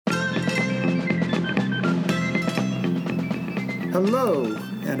Hello,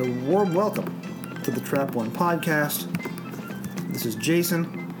 and a warm welcome to the Trap One podcast. This is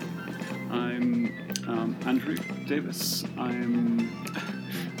Jason. I'm Andrew Davis. I'm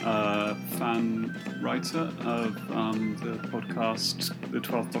a fan writer of the podcast The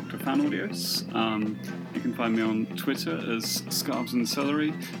 12th Doctor Fan Audios. You can find me on Twitter as Scarves and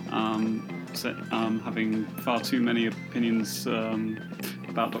Celery. Having far too many opinions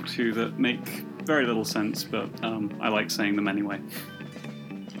about Doctor Who that make very little sense, but I like saying them anyway.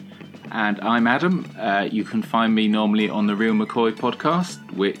 And I'm Adam. You can find me normally on the Real McCoy podcast,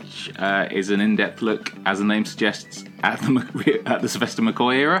 which is an in-depth look, as the name suggests, at the Sylvester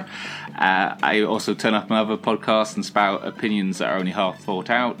McCoy era. I also turn up on other podcasts and spout opinions that are only half thought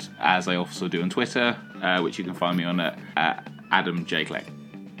out, as I also do on Twitter, which you can find me on at Adam J. Clay.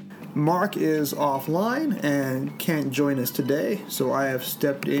 Mark is offline and can't join us today, so I have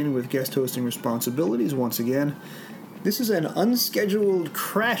stepped in with guest hosting responsibilities once again. This is an unscheduled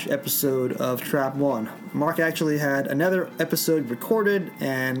crash episode of Trap One. Mark actually had another episode recorded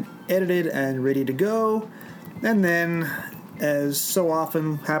and edited and ready to go, and then, as so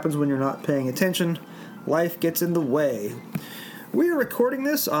often happens when you're not paying attention, life gets in the way. We are recording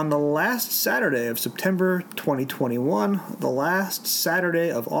this on the last Saturday of September 2021, the last Saturday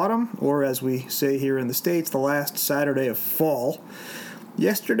of autumn, or as we say here in the States, the last Saturday of fall.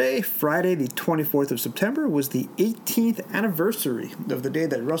 Yesterday, Friday the 24th of September, was the 18th anniversary of the day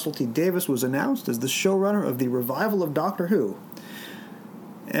that Russell T. Davies was announced as the showrunner of the revival of Doctor Who.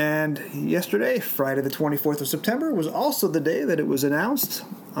 And yesterday, Friday the 24th of September, was also the day that it was announced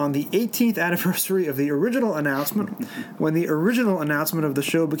on the 18th anniversary of the original announcement, when the original announcement of the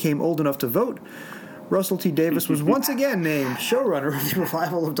show became old enough to vote. Russell T. Davies was once again named showrunner of the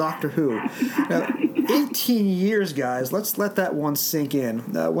revival of Doctor Who. Now, 18 years, guys. Let's let that one sink in.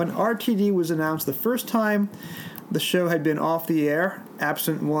 When RTD was announced the first time, the show had been off the air,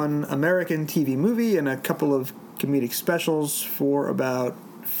 absent one American TV movie and a couple of comedic specials for about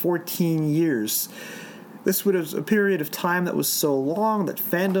 14 years. This was a period of time that was so long that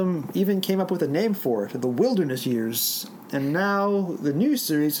fandom even came up with a name for it, the Wilderness Years. And now the new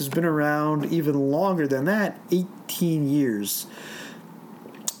series has been around even longer than that, 18 years.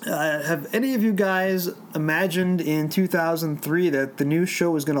 Have any of you guys imagined in 2003 that the new show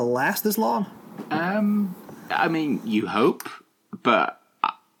was going to last this long? I mean, you hope, but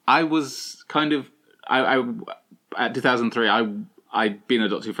I was kind of... at 2003, I'd been a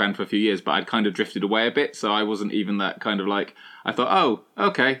Doctor Who fan for a few years, but I'd kind of drifted away a bit, so I wasn't even that kind of like... I thought, oh,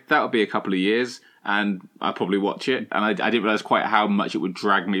 okay, that'll be a couple of years, and I'll probably watch it. And I didn't realise quite how much it would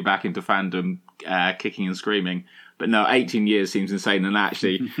drag me back into fandom, kicking and screaming. But no, 18 years seems insane, and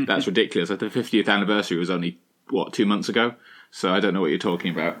actually, that's ridiculous. Like, the 50th anniversary was only, 2 months ago? So I don't know what you're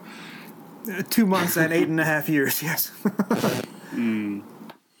talking about. 2 months and 8.5 years, yes.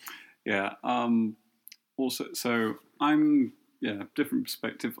 Yeah. Also, so I'm... Yeah, different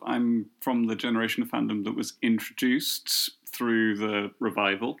perspective. I'm from the generation of fandom that was introduced through the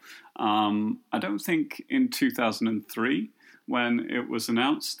revival. I don't think in 2003, when it was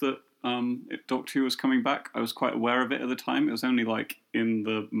announced that Doctor Who was coming back, I was quite aware of it at the time. It was only like in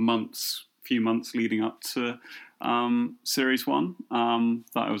the few months leading up to Series 1 that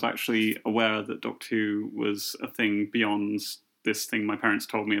I was actually aware that Doctor Who was a thing beyond this thing my parents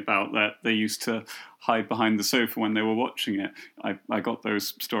told me about, that they used to hide behind the sofa when they were watching it. I got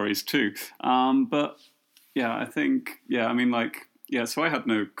those stories too. But yeah, I think, so I had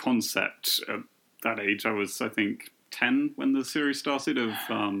no concept at that age. I was, I think, 10 when the series started of,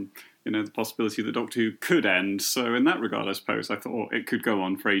 the possibility that Doctor Who could end. So in that regard, I suppose, I thought it could go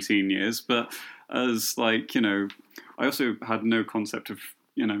on for 18 years. But as I also had no concept of,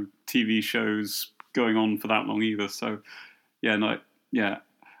 TV shows going on for that long either. So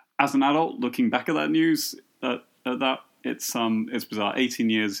as an adult, looking back at that news, at that, it's bizarre. 18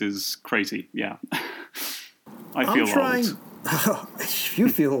 years is crazy. Yeah, I feel old. You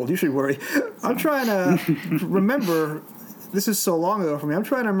feel old. You should worry. I'm trying to remember. This is so long ago for me. I'm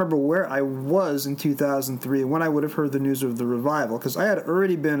trying to remember where I was in 2003 when I would have heard the news of the revival, because I had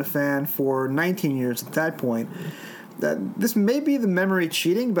already been a fan for 19 years at that point. This may be the memory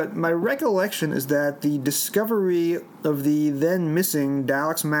cheating, but my recollection is that the discovery of the then missing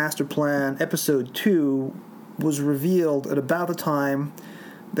Dalek's Master Plan Episode 2 was revealed at about the time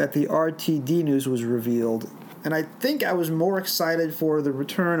that the RTD news was revealed. And I think I was more excited for the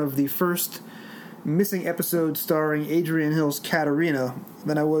return of the first missing episode starring Adrian Hill's Katarina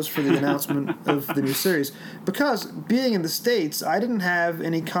than I was for the announcement of the new series. Because, being in the States, I didn't have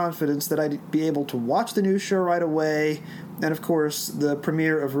any confidence that I'd be able to watch the new show right away. And of course, the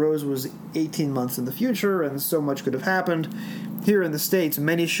premiere of Rose was 18 months in the future, and so much could have happened. Here in the States,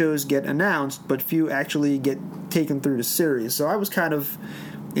 many shows get announced, but few actually get taken through the series. So I was kind of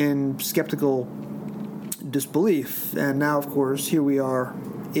in skeptical disbelief. And now, of course, here we are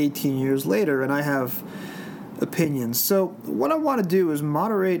 18 years later, and I have opinions. So what I want to do is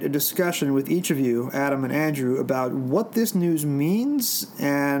moderate a discussion with each of you, Adam and Andrew, about what this news means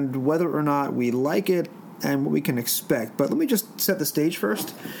and whether or not we like it and what we can expect. But let me just set the stage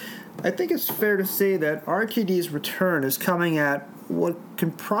first. I think it's fair to say that RTD's return is coming at what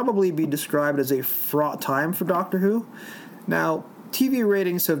can probably be described as a fraught time for Doctor Who. Now, TV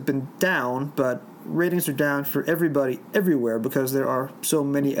ratings have been down, but ratings are down for everybody everywhere because there are so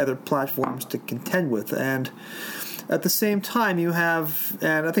many other platforms to contend with. And at the same time, you have,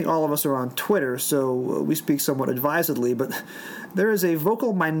 and I think all of us are on Twitter, so we speak somewhat advisedly, but there is a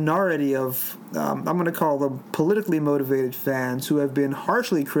vocal minority of, I'm going to call them politically motivated fans who have been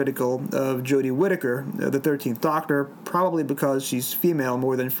harshly critical of Jodie Whittaker, the 13th Doctor, probably because she's female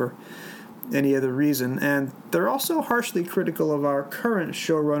more than for any other reason. And they're also harshly critical of our current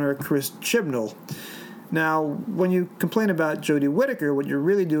showrunner, Chris Chibnall. Now, when you complain about Jodie Whittaker, what you're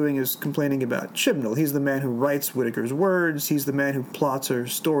really doing is complaining about Chibnall. He's the man who writes Whittaker's words. He's the man who plots her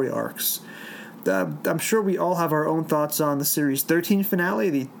story arcs. I'm sure we all have our own thoughts on the Series 13 finale,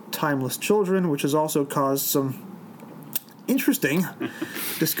 The Timeless Children, which has also caused some interesting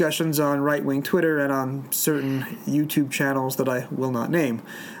discussions on right-wing Twitter and on certain YouTube channels that I will not name.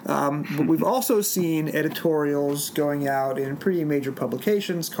 But we've also seen editorials going out in pretty major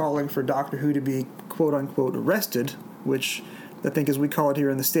publications calling for Doctor Who to be quote-unquote arrested, which I think as we call it here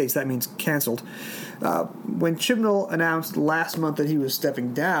in the States, that means canceled. When Chibnall announced last month that he was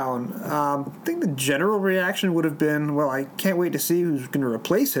stepping down, I think the general reaction would have been, well, I can't wait to see who's going to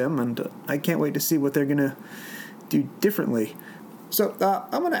replace him, and I can't wait to see what they're going to do differently. So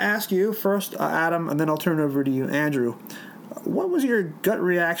I'm going to ask you first, Adam, and then I'll turn it over to you, Andrew. What was your gut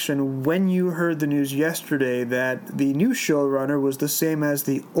reaction when you heard the news yesterday that the new showrunner was the same as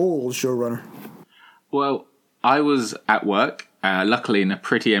the old showrunner? Well, I was at work, luckily in a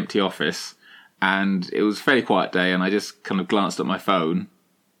pretty empty office, and it was a fairly quiet day, and I just kind of glanced at my phone,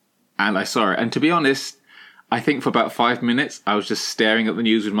 and I saw it. And to be honest, I think for about 5 minutes, I was just staring at the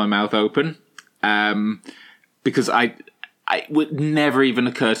news with my mouth open. Because it would never even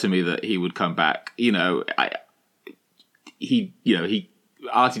occur to me that he would come back. RTD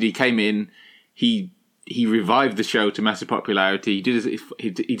came in, he revived the show to massive popularity. He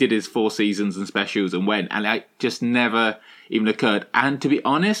did his 4 seasons and specials and went, and it just never even occurred. And to be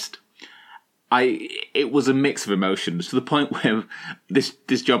honest, it was a mix of emotions to the point where this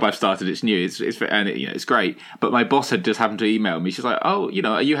job I've started, it's new, it's great. But my boss had just happened to email me. She's like, "Oh,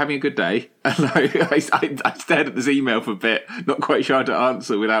 are you having a good day?" And I stared at this email for a bit, not quite sure how to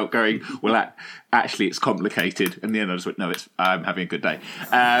answer without going, "Well, actually, it's complicated." In the end, I just went, "No, I'm having a good day."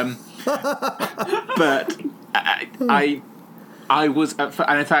 But I was,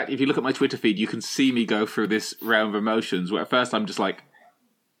 and in fact, if you look at my Twitter feed, you can see me go through this realm of emotions. Where at first I'm just like,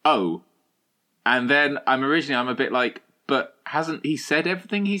 "Oh." And then I'm a bit like, but hasn't he said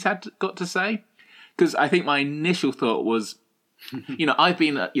everything he's got to say? Because I think my initial thought was,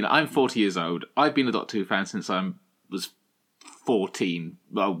 I'm 40 years old. I've been a Doctor Who fan since I was 14,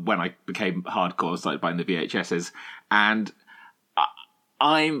 well, when I became hardcore and started buying the VHSs. And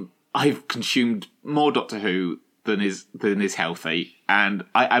I've consumed more Doctor Who than is healthy. And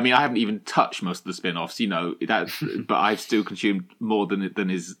I haven't even touched most of the spin-offs, but I've still consumed more than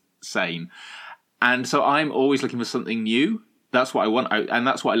is sane. And so I'm always looking for something new. That's what I want. And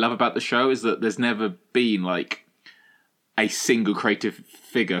that's what I love about the show, is that there's never been like a single creative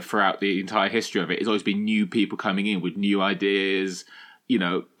figure throughout the entire history of it. It's always been new people coming in with new ideas,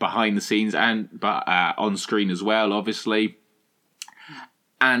 behind the scenes but on screen as well, obviously.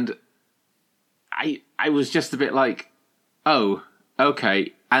 And I was just a bit like, oh,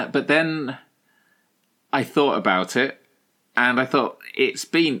 okay. But then I thought about it. And I thought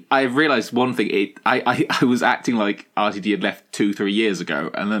I realised one thing, I was acting like RTD had left 2-3 years ago.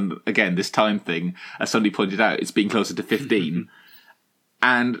 And then again, this time thing, as somebody pointed out, it's been closer to 15.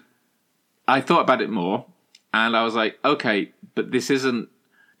 And I thought about it more and I was like, okay, but this isn't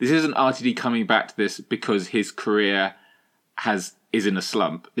RTD coming back to this because his career is in a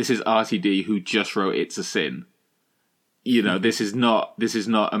slump. This is RTD who just wrote It's a Sin. This is not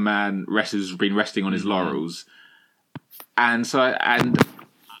a man who's been resting on his laurels. And so,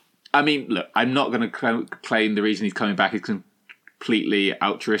 I mean, look, I'm not going to claim the reason he's coming back is completely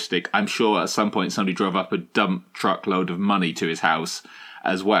altruistic. I'm sure at some point somebody drove up a dump truckload of money to his house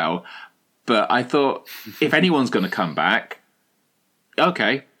as well. But I thought, if anyone's going to come back,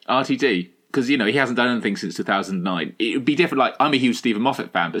 okay, RTD. Because, he hasn't done anything since 2009. It would be different. Like, I'm a huge Stephen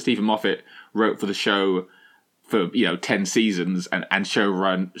Moffat fan, but Stephen Moffat wrote for the show for, 10 seasons and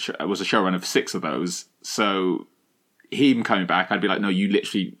was a showrunner for 6 of those. So him coming back, I'd be like, no, you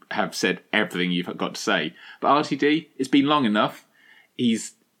literally have said everything you've got to say. But RTD, it's been long enough.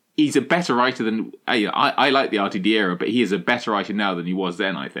 He's a better writer than... I like the RTD era, but he is a better writer now than he was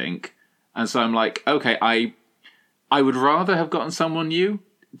then, I think. And so I'm like, okay, I would rather have gotten someone new.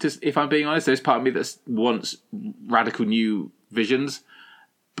 Just, if I'm being honest, there's part of me that wants radical new visions,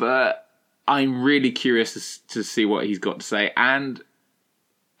 but I'm really curious to see what he's got to say. And,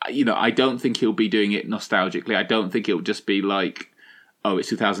 I don't think he'll be doing it nostalgically. I don't think it'll just be like, oh, it's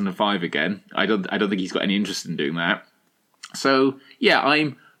 2005 again. I don't think he's got any interest in doing that. So, yeah,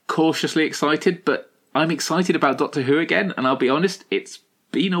 I'm cautiously excited, but I'm excited about Doctor Who again. And I'll be honest, it's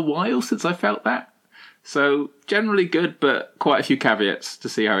been a while since I felt that. So, generally good, but quite a few caveats to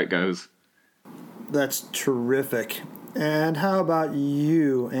see how it goes. That's terrific. And how about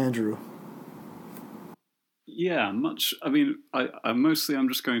you, Andrew? Yeah, much. I mean, I'm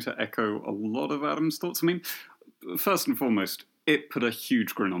just going to echo a lot of Adam's thoughts. I mean, first and foremost, it put a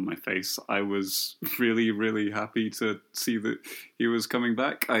huge grin on my face. I was really, really happy to see that he was coming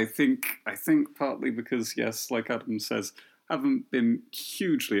back. I think partly because, yes, like Adam says, haven't been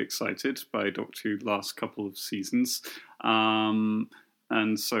hugely excited by Doctor Who last couple of seasons.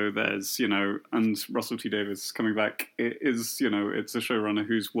 And so there's, and Russell T Davies coming back. It is, it's a showrunner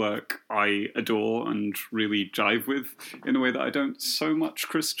whose work I adore and really jive with in a way that I don't so much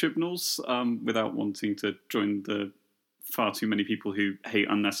Chris Chibnall's, without wanting to join the far too many people who hate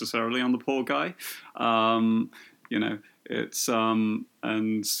unnecessarily on the poor guy. It's,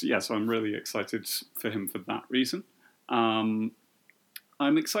 and yeah, so I'm really excited for him for that reason. I'm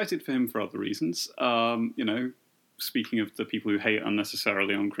excited for him for other reasons. Speaking of the people who hate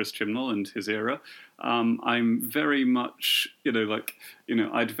unnecessarily on Chris Chibnall and his era, I'm very much,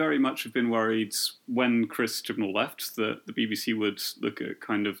 I'd very much have been worried when Chris Chibnall left that the BBC would look at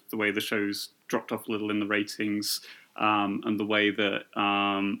kind of the way the show's dropped off a little in the ratings, and the way that,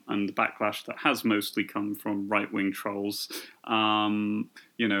 and the backlash that has mostly come from right-wing trolls, and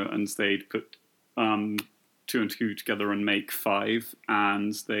they'd put 2 and 2 together and make 5,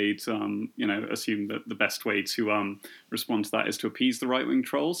 and they'd, assume that the best way to respond to that is to appease the right-wing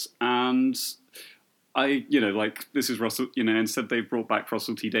trolls. And this is Russell, instead they've brought back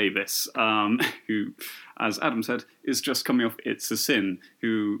Russell T Davies, who, as Adam said, is just coming off It's a Sin,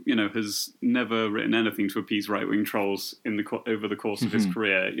 who, has never written anything to appease right-wing trolls over the course of his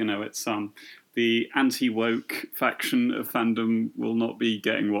career. It's the anti-woke faction of fandom will not be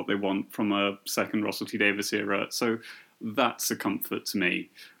getting what they want from a second Russell T Davies era. So that's a comfort to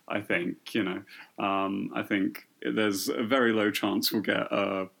me, I think. I think there's a very low chance we'll get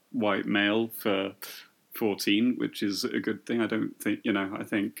a white male for 14, which is a good thing. I don't think, I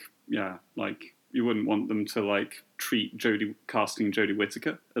think, yeah, like, you wouldn't want them to, like, treat casting Jodie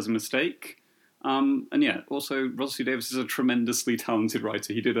Whittaker as a mistake. And yeah, also, Russell T Davies is a tremendously talented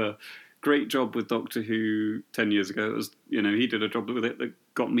writer. He did a great job with Doctor Who 10 years ago. It was, he did a job with it that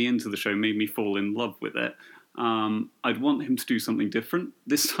got me into the show, made me fall in love with it. I'd want him to do something different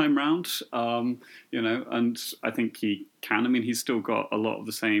this time round, and I think he can. I mean, he's still got a lot of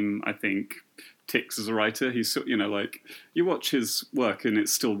the same, I think, ticks as a writer. He's, you watch his work and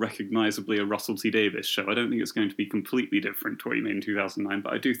it's still recognisably a Russell T Davies show. I don't think it's going to be completely different to what he made in 2009,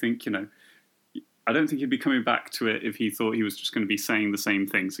 but I do think, I don't think he'd be coming back to it if he thought he was just going to be saying the same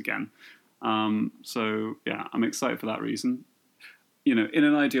things again. So, yeah, I'm excited for that reason. In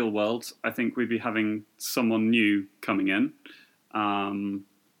an ideal world, I think we'd be having someone new coming in.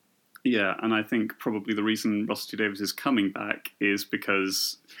 Yeah, and I think probably the reason Russell T Davies is coming back is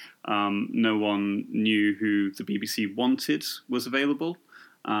because no one knew who the BBC wanted was available.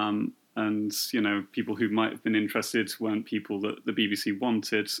 And, people who might have been interested weren't people that the BBC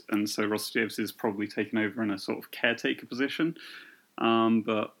wanted. And so Russell T Davies is probably taken over in a sort of caretaker position.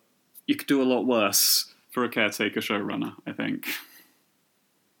 But you could do a lot worse for a caretaker showrunner, I think.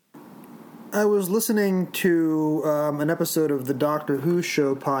 I was listening to an episode of the Doctor Who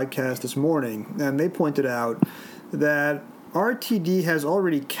Show podcast this morning, and they pointed out that RTD has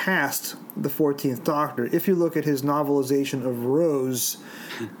already cast the 14th Doctor. If you look at his novelization of Rose,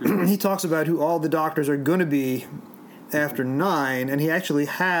 he talks about who all the Doctors are going to be after 9, and he actually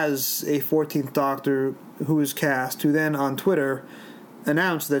has a 14th Doctor who is cast, who then on Twitter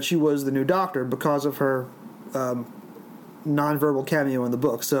announced that she was the new Doctor because of her nonverbal cameo in the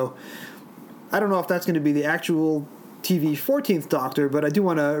book. So I don't know if that's going to be the actual TV 14th Doctor, but I do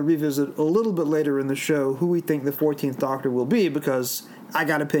want to revisit a little bit later in the show who we think the 14th Doctor will be, because I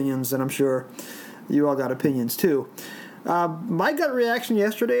got opinions, and I'm sure you all got opinions too. My gut reaction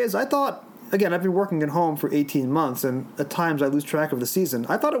yesterday is I thought, again, I've been working at home for 18 months, and at times I lose track of the season.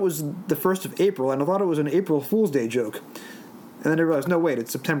 I thought it was the 1st of April, and I thought it was an April Fool's Day joke. And then I realized, no, wait,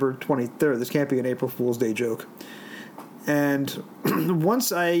 it's September 23rd. This can't be an April Fool's Day joke. And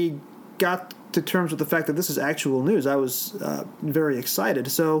once I got to terms with the fact that this is actual news, I was very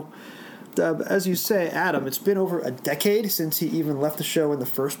excited. So, as you say, Adam, it's been over a decade since he even left the show in the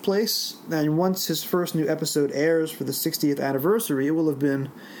first place. And once his first new episode airs for the 60th anniversary, it will have been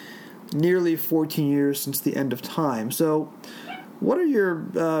nearly 14 years since the end of time. So, what are your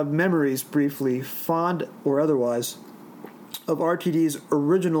memories, briefly, fond or otherwise, of RTD's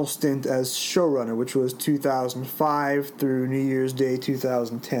original stint as showrunner, which was 2005 through New Year's Day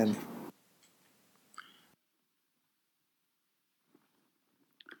 2010?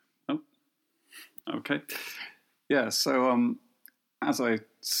 Okay. Yeah, so as I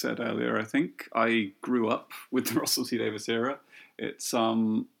said earlier, I think I grew up with the Russell T Davies era. It's,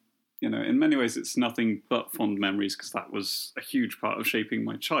 in many ways it's nothing but fond memories, because that was a huge part of shaping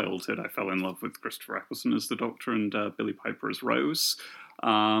my childhood. I fell in love with Christopher Eccleston as the Doctor and Billie Piper as Rose,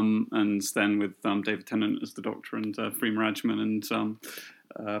 and then with David Tennant as the Doctor and Freema Agyeman and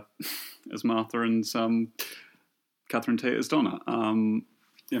as Martha and Catherine Tate as Donna.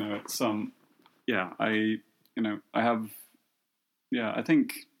 It's... I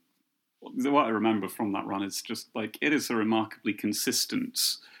think what I remember from that run is just like it is a remarkably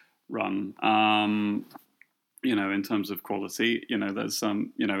consistent run. In terms of quality, there's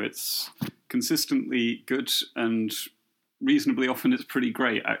it's consistently good, and reasonably often it's pretty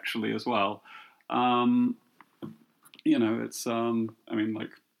great actually as well. It's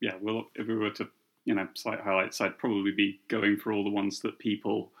if we were to cite highlights, I'd probably be going for all the ones that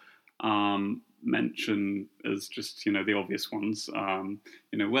people mention as just the obvious ones,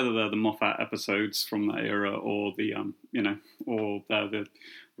 whether they're the Moffat episodes from that era or the or they're the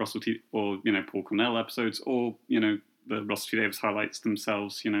Russell T or Paul Cornell episodes, or the Russell T Davies highlights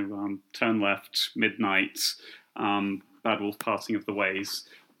themselves, Turn Left, Midnight, Bad Wolf, Parting of the Ways.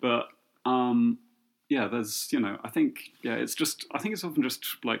 But there's I think it's often just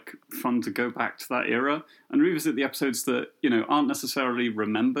like fun to go back to that era and revisit the episodes that aren't necessarily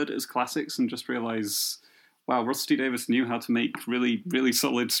remembered as classics, and just realize, wow, Russell T Davies knew how to make really, really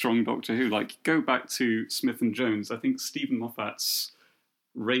solid, strong Doctor Who. Like, go back to Smith and Jones. I think Stephen Moffat's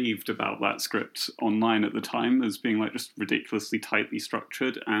raved about that script online at the time as being like just ridiculously tightly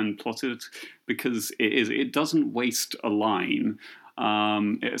structured and plotted, because it doesn't waste a line.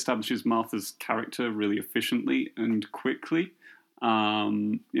 It establishes Martha's character really efficiently and quickly.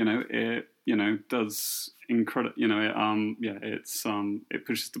 It does incredible.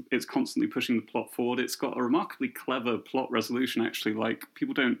 It's constantly pushing the plot forward. It's got a remarkably clever plot resolution. Actually, like,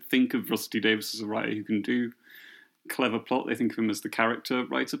 people don't think of Russell T Davies as a writer who can do clever plot. They think of him as the character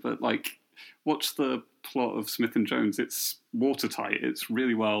writer, but like, watch the plot of Smith and Jones. It's watertight. It's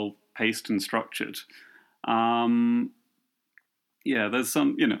really well paced and structured. There's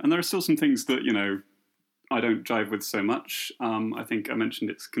some, and there are still some things that, I don't jive with so much. I think I mentioned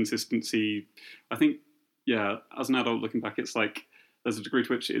its consistency. I think, as an adult looking back, it's like there's a degree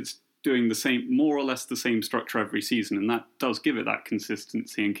to which it's doing the same, more or less the same structure every season, and that does give it that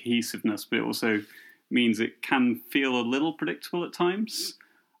consistency and cohesiveness, but it also means it can feel a little predictable at times.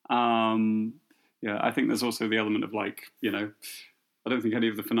 I think there's also the element of like, I don't think any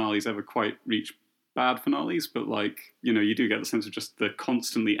of the finales ever quite reach bad finales, but like, you do get the sense of just the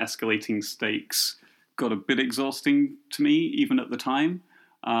constantly escalating stakes got a bit exhausting to me, even at the time,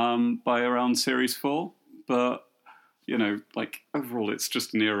 by around series 4. But, like, overall, it's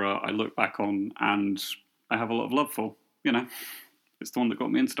just an era I look back on and I have a lot of love for. It's the one that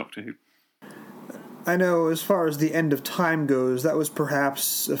got me into Doctor Who. I know, as far as the end of time goes, that was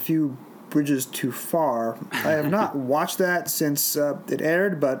perhaps a few bridges too far. I have not watched that since it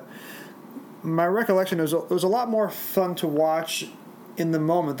aired, but my recollection is it was a lot more fun to watch in the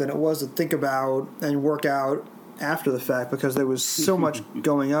moment than it was to think about and work out after the fact, because there was so much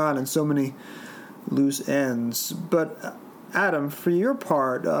going on and so many loose ends. But Adam, for your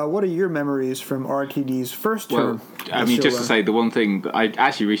part, what are your memories from RTD's first term? Well, just to say, the one thing that I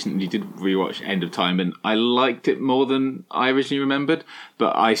actually recently did rewatch End of Time, and I liked it more than I originally remembered,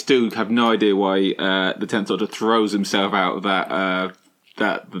 but I still have no idea why the 10th Doctor throws himself out of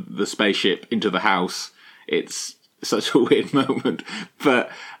the spaceship into the house. It's such a weird moment. But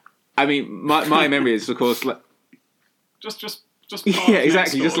I mean, my memory is, of course, like just yeah,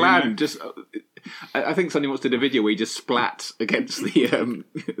 exactly. Door, just land. Just I think somebody once did a video where he just splat against the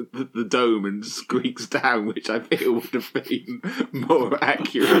dome and squeaks down, which I feel would have been more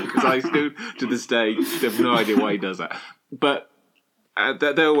accurate, because I still to this day have no idea why he does that. But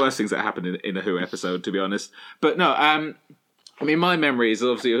there are worse things that happened in a Who episode, to be honest. But no, I mean, my memory is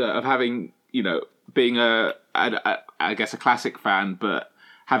obviously of having, being I guess a classic fan, but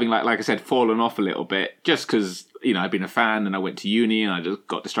having like I said, fallen off a little bit, just because I'd been a fan and I went to uni and I just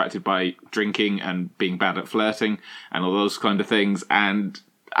got distracted by drinking and being bad at flirting and all those kind of things. And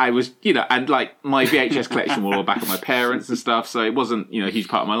I was, and like my VHS collection were all back at my parents and stuff, so it wasn't, a huge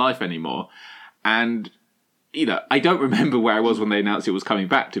part of my life anymore. And I don't remember where I was when they announced it was coming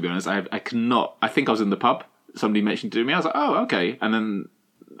back, to be honest. I cannot. I think I was in the pub. Somebody mentioned it to me. I was like, oh, okay. And then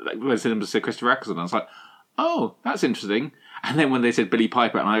when they said to Christopher Eccleston, I was like, oh, that's interesting. And then when they said Billy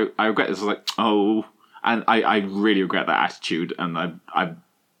Piper, and I regret this, I was like, oh. And I really regret that attitude, and I've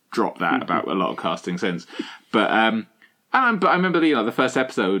dropped that about a lot of casting since. But I remember the first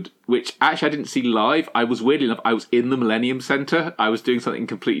episode, which actually I didn't see live. I was, weirdly enough, I was in the Millennium Centre. I was doing something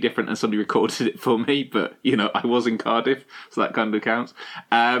completely different, and somebody recorded it for me. But I was in Cardiff, so that kind of counts.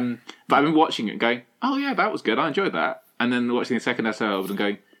 But I remember watching it and going, oh yeah, that was good. I enjoyed that. And then watching the second episode and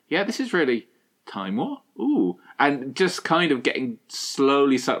going, yeah, this is really Time War. Ooh. And just kind of getting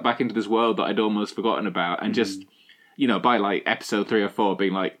slowly sucked back into this world that I'd almost forgotten about, and just by like episode 3 or 4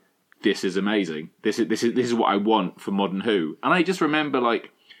 being like, this is amazing. This is what I want for modern Who. And I just remember like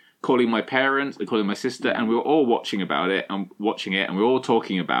calling my parents and calling my sister, and we were all watching it, and we were all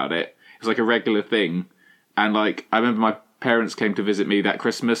talking about it. It was like a regular thing. And like I remember my parents came to visit me that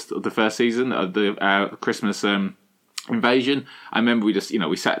Christmas of the first season of the Christmas Invasion. I remember we just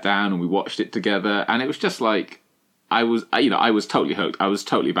we sat down and we watched it together, and it was just like I was totally hooked. I was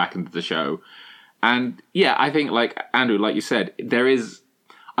totally back into the show. And yeah, I think like Andrew, like you said, there is,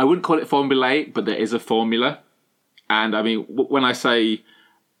 I wouldn't call it formulaic, but there is a formula. And I mean, when I say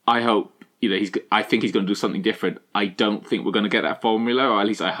I hope I think he's going to do something different, I don't think we're going to get that formula, or at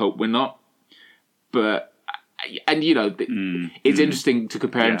least I hope we're not. But it's interesting to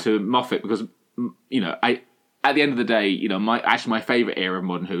compare him to Moffat, because at the end of the day, my favourite era of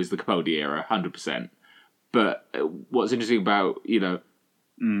modern Who is the Capaldi era, 100%. But what's interesting about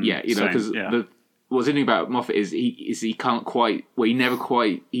because what's interesting about Moffat is he can't quite, he never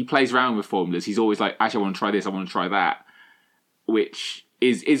quite, he plays around with formulas. He's always like, actually, I want to try this, I want to try that, which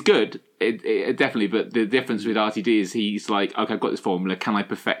is good, it definitely. But the difference with RTD is he's like, okay, I've got this formula, can I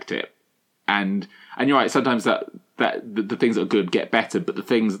perfect it? And you're right, sometimes that the things that are good get better, but the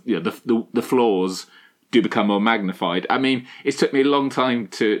things, the flaws do become more magnified. I mean, it's took me a long time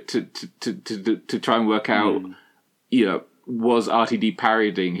to try and work out, was RTD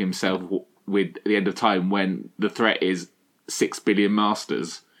parodying himself with The End of Time when the threat is 6 billion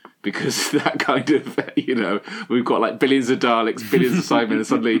masters? Because that kind of, we've got like billions of Daleks, billions of Cybermen, and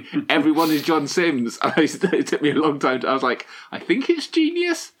suddenly everyone is John Sims. It took me a long time. I was like, I think it's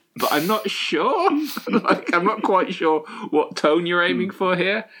genius, but I'm not sure. I'm not quite sure what tone you're aiming for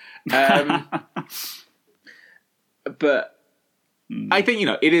here. But I think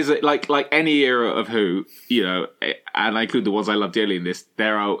it is like any era of Who, and I include the ones I love dearly in this.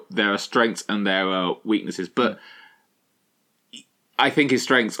 There are strengths and there are weaknesses, but I think his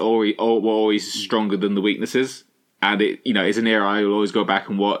strengths were always stronger than the weaknesses, and it's an era I will always go back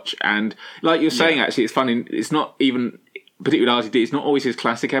and watch. And like you're saying, actually, it's funny. It's not even particularly RTD. It's not always his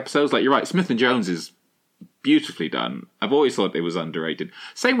classic episodes. Like you're right, Smith and Jones is beautifully done. I've always thought it was underrated.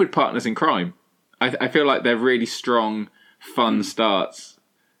 Same with Partners in Crime. I feel like they're really strong, fun starts.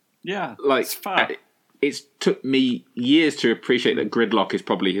 Yeah, like it's fab. It's took me years to appreciate that Gridlock is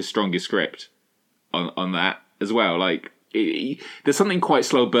probably his strongest script on that as well. Like there's something quite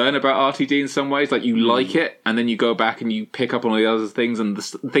slow burn about RTD in some ways. Like you like it, and then you go back and you pick up on all the other things, and the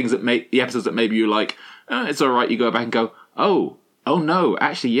things that make the episodes that maybe you like, it's all right. You go back and go, oh no,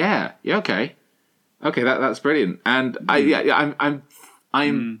 actually, yeah, okay, that's brilliant. And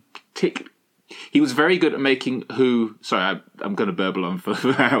I'm tick. He was very good at making Who. Sorry, I'm going to burble on for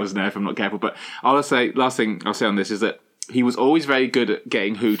hours now if I'm not careful. But I'll say last thing I'll say on this is that he was always very good at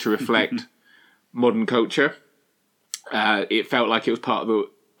getting Who to reflect modern culture. It felt like it was part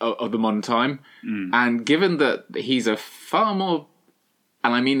of the modern time, and given that he's a far more,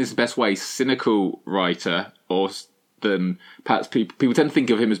 and I mean this the best way, cynical writer, than perhaps people tend to think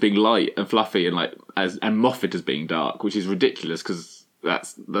of him as being light and fluffy, and Moffat as being dark, which is ridiculous because.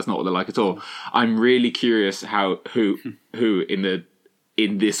 That's not what they're like at all. I'm really curious how who in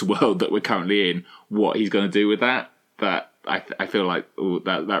in this world that we're currently in, what he's going to do with that. But I feel like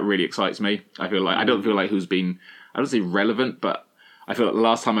that really excites me. I don't feel like who's been, I don't say relevant, but I feel like the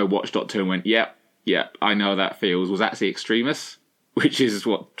last time I watched Doctor Who and went, yep, I know how that feels, was actually Extremis, which is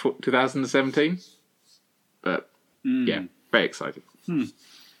 2017. But yeah, very excited.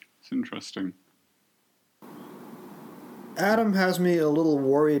 It's interesting. Adam has me a little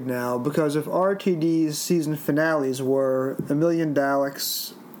worried now, because if RTD's season finales were a million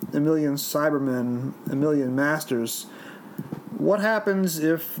Daleks, a million Cybermen, a million Masters, what happens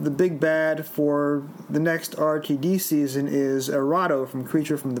if the big bad for the next RTD season is Erato from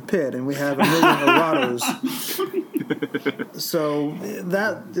Creature from the Pit, and we have a million Eratos? So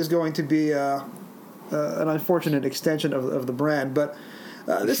that is going to be an unfortunate extension of the brand. But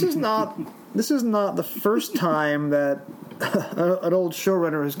this is not the first time that an old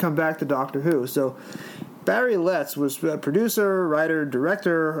showrunner has come back to Doctor Who. So Barry Letts was producer, writer,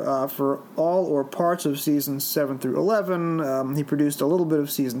 director for all or parts of seasons 7 through 11. He produced a little bit of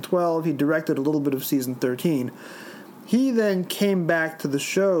season 12. He directed a little bit of season 13. He then came back to the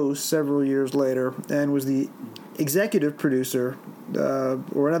show several years later and was the executive producer,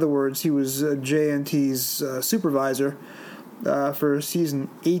 or in other words, he was JNT's supervisor for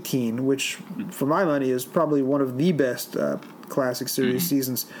season 18, which, for my money, is probably one of the best classic series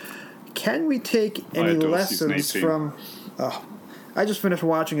seasons. Can we take any lessons from... I just finished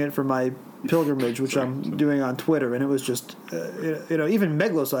watching it for my pilgrimage, which I'm doing on Twitter, and it was just... even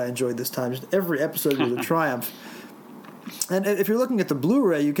Meglos I enjoyed this time. Just every episode was a triumph. And if you're looking at the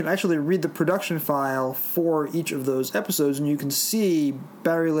Blu-ray, you can actually read the production file for each of those episodes, and you can see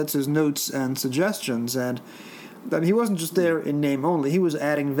Barry Letts' notes and suggestions. And I mean, he wasn't just there in name only. He was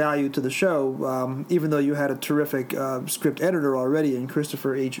adding value to the show, even though you had a terrific script editor already in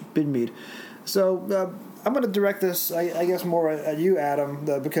Christopher H. Bidmead. So I'm going to direct this, I guess, more at you, Adam,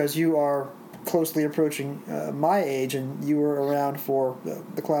 because you are closely approaching my age, and you were around for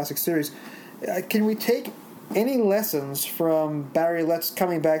the classic series. Can we take any lessons from Barry Letts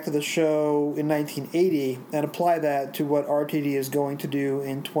coming back to the show in 1980 and apply that to what RTD is going to do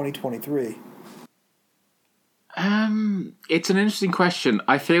in 2023? It's an interesting question.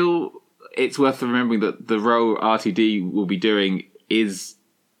 I feel it's worth remembering that the role RTD will be doing is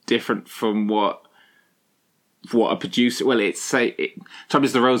different from what a producer... Well,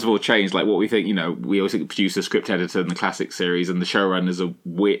 sometimes the roles have all changed. Like what we think, we always think producer, script editor in the classic series, and the showrunners are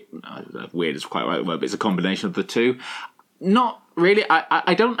weird. Weird is quite the right word, but it's a combination of the two. Not really.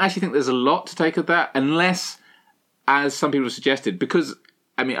 I don't actually think there's a lot to take of that, unless, as some people have suggested, because,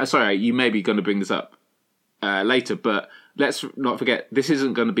 sorry, you may be going to bring this up later, but let's not forget, this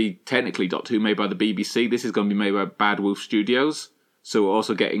isn't going to be technically Doctor Who made by the BBC. This is going to be made by Bad Wolf Studios, so we're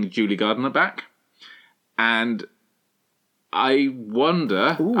also getting Julie Gardner back. And I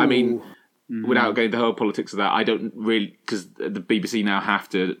wonder, without getting the whole politics of that, I don't really, because the BBC now have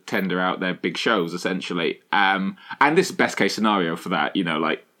to tender out their big shows, essentially. And this is best case scenario for that,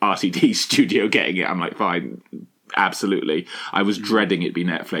 like RTD Studio getting it. I'm like, fine, absolutely. I was dreading it be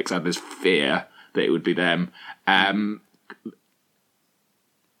Netflix. I had this fear that it would be them.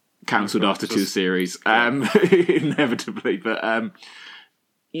 Cancelled after 2 series, inevitably. But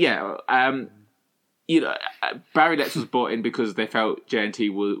Barry Letts was brought in because they felt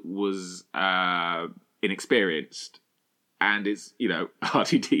JNT was inexperienced, and it's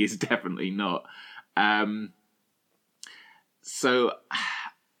RTD is definitely not.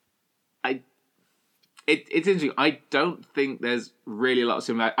 It's interesting. I don't think there's really a lot of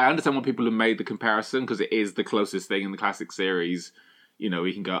similarity. I understand why people have made the comparison, because it is the closest thing in the classic series.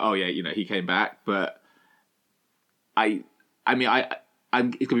 We can go, oh yeah, he came back, but it's going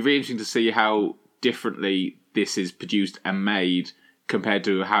to be really interesting to see how differently this is produced and made compared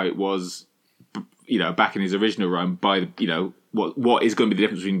to how it was, back in his original run by, what is going to be the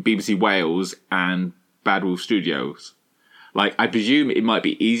difference between BBC Wales and Bad Wolf Studios. Like, I presume it might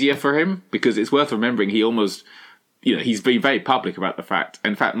be easier for him, because it's worth remembering he almost, he's been very public about the fact.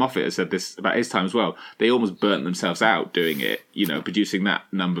 In fact, Moffat has said this about his time as well. They almost burnt themselves out doing it, producing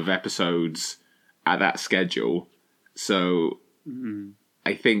that number of episodes at that schedule. So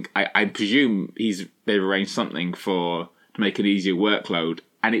I think, I presume they've arranged something to make an easier workload.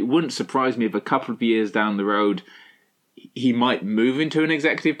 And it wouldn't surprise me if a couple of years down the road, he might move into an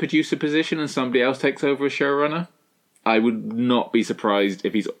executive producer position and somebody else takes over as showrunner. I would not be surprised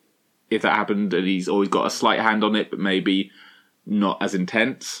if that happened and he's always got a slight hand on it, but maybe not as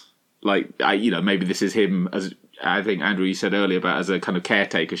intense. Like, maybe this is him, as I think Andrew, you said earlier, about as a kind of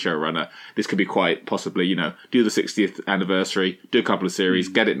caretaker showrunner. This could be quite possibly, do the 60th anniversary, do a couple of series,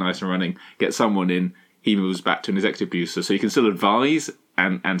 get it nice and running, get someone in, he moves back to an executive producer. So you can still advise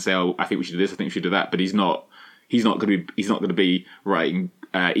and say, oh, I think we should do this, I think we should do that. But he's not going to be writing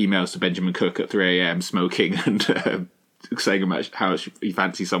emails to Benjamin Cook at 3 a.m. smoking and saying about how he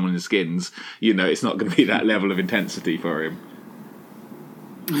fancies someone in skins. It's not going to be that level of intensity for him.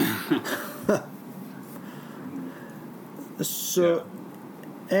 So,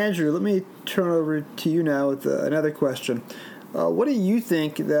 yeah. Andrew, let me turn over to you now with another question. What do you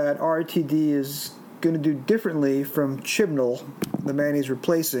think that RTD is going to do differently from Chibnall, the man he's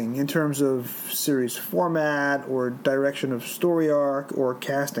replacing, in terms of series format or direction of story arc or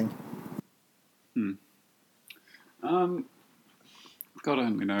casting? God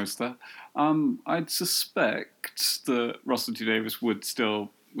only knows that. I'd suspect that Russell T Davies would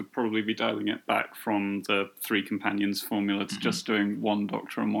probably be dialing it back from the 3 companions formula to just doing 1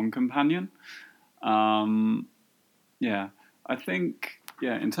 Doctor and 1 companion. Yeah, I think,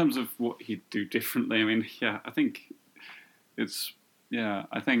 in terms of what he'd do differently, I think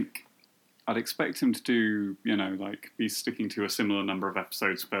I'd expect him to do, be sticking to a similar number of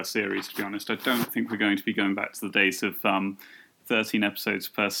episodes per series, to be honest. I don't think we're going to be going back to the days of 13 episodes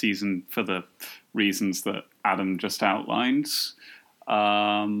per season for the reasons that Adam just outlined.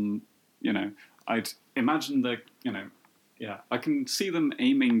 I'd imagine that, I can see them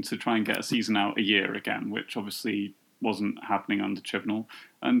aiming to try and get a season out a year again, which obviously wasn't happening under Chibnall.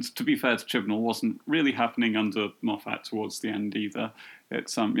 And to be fair to Chibnall, wasn't really happening under Moffat towards the end either.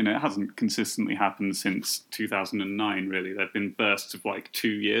 It's it hasn't consistently happened since 2009, really. There have been bursts of 2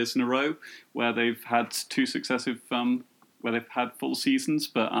 years in a row where they've had 2 successive where they've had full seasons,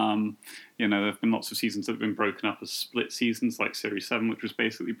 but there have been lots of seasons that have been broken up as split seasons, like Series 7, which was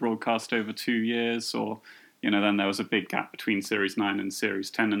basically broadcast over 2 years, or then there was a big gap between Series 9 and Series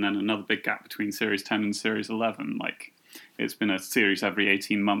 10, and then another big gap between Series 10 and Series 11. It's been a series every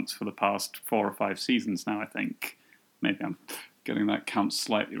 18 months for the past 4 or 5 seasons now, I think. Maybe I'm getting that count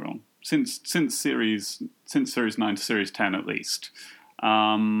slightly wrong. Since Series 9 to Series 10 at least.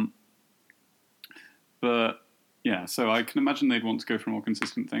 But yeah, so I can imagine they'd want to go for a more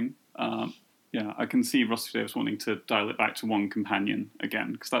consistent thing. I can see Russell Davies wanting to dial it back to 1 companion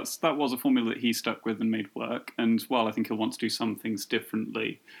again, because that was a formula that he stuck with and made work. And while I think he'll want to do some things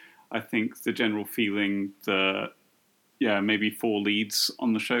differently, I think the general feeling that, maybe 4 leads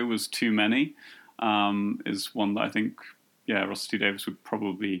on the show was too many, is one that I think, Russell T Davies would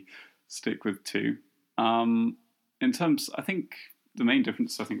probably stick with too. In terms, I think the main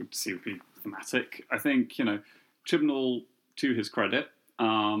difference would be thematic. I think, Chibnall, to his credit,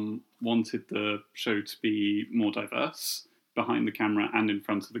 wanted the show to be more diverse behind the camera and in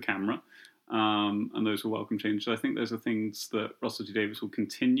front of the camera, and those were welcome changes. I think those are things that Russell T Davies will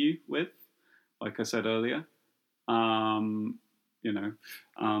continue with, like I said earlier.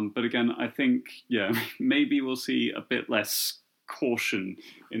 But again, I think, maybe we'll see a bit less caution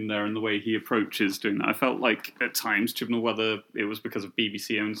in there in the way he approaches doing that. I felt like at times Chibnall, whether it was because of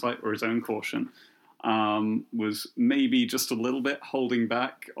BBC oversight or his own caution, was maybe just a little bit holding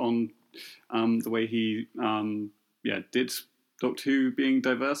back on the way he did Doctor Who being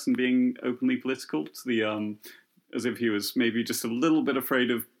diverse and being openly political, to the as if he was maybe just a little bit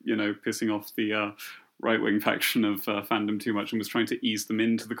afraid of pissing off the right-wing faction of fandom too much, and was trying to ease them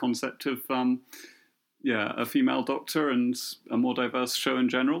into the concept of a female Doctor and a more diverse show in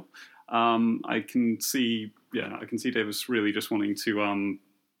general. I can see Davies really just wanting to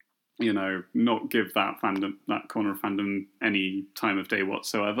not give that corner of fandom any time of day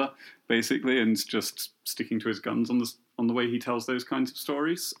whatsoever, basically, and just sticking to his guns on the way he tells those kinds of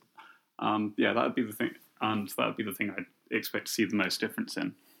stories. That would be the thing, and that would be the thing I'd expect to see the most difference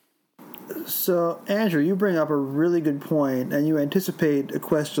in. So, Andrew, you bring up a really good point, and you anticipate a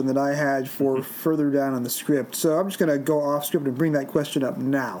question that I had for further down in the script. So I'm just going to go off script and bring that question up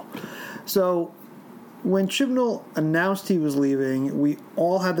now. So, when Chibnall announced he was leaving, we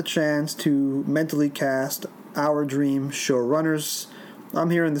all had the chance to mentally cast our dream showrunners. I'm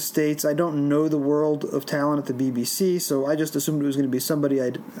here in the States. I don't know the world of talent at the BBC, so I just assumed it was going to be somebody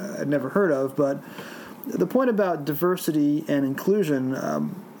I'd never heard of. But the point about diversity and inclusion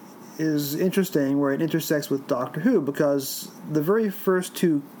is interesting, where it intersects with Doctor Who, because the very first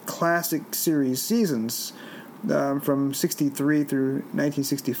 2 classic series seasons, from 63 through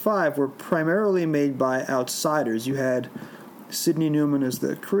 1965, were primarily made by outsiders. You had Sidney Newman as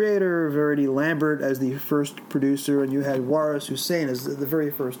the creator, Verity Lambert as the first producer, and you had Waris Hussein as the very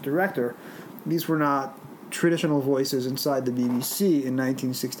first director. These were not traditional voices inside the BBC in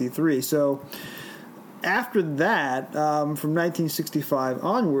 1963. So after that, from 1965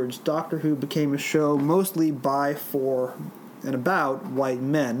 onwards, Doctor Who became a show mostly by, for, and about white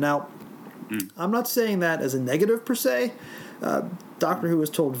men. Now, I'm not saying that as a negative per se. Doctor Who has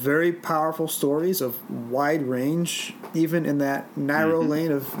told very powerful stories of wide range, even in that narrow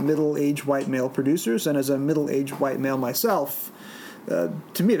lane of middle-aged white male producers. And as a middle-aged white male myself,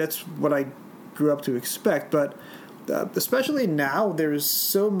 to me, that's what I grew up to expect. But especially now, there is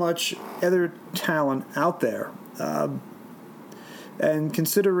so much other talent out there. And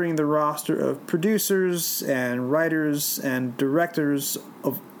considering the roster of producers and writers and directors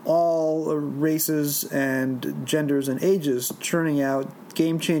of all races and genders and ages churning out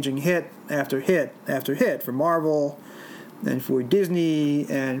game-changing hit after hit after hit for Marvel and for Disney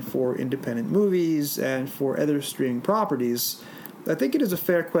and for independent movies and for other streaming properties, I think it is a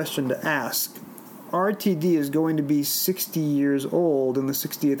fair question to ask. RTD is going to be 60 years old in the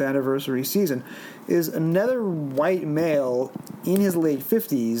 60th anniversary season. Is another white male in his late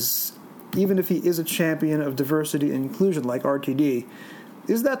 50s, even if he is a champion of diversity and inclusion like RTD,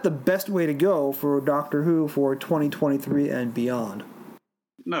 is that the best way to go for Doctor Who for 2023 and beyond?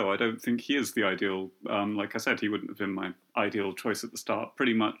 No, I don't think he is the ideal. Like I said, he wouldn't have been my ideal choice at the start,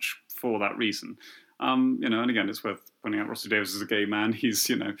 pretty much for that reason. And again, it's worth pointing out Russell Davies is a gay man. He's,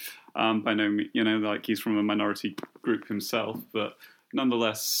 by no means, like he's from a minority group himself, but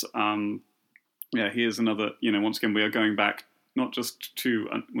nonetheless, he is another, once again, we are going back we're not just doing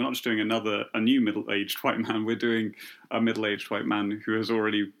a new middle-aged white man, we're doing a middle-aged white man who has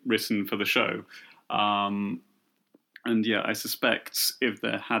already written for the show. I suspect if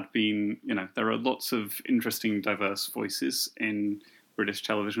there had been, there are lots of interesting, diverse voices in British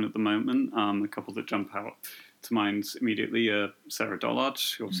television at the moment. A couple that jump out to mind immediately are Sarah Dollard,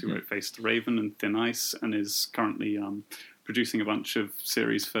 who obviously wrote Face the Raven and Thin Ice, and is currently producing a bunch of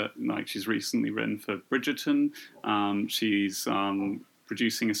series she's recently written for Bridgerton. She's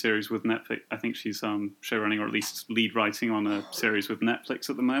producing a series with Netflix. I think she's showrunning or at least lead writing on a series with Netflix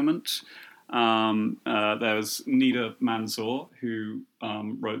at the moment. There's Nida Manzoor, who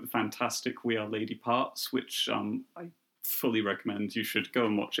wrote the fantastic We Are Lady Parts, which I fully recommend you should go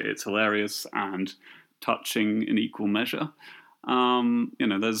and watch it. It's hilarious and touching in equal measure.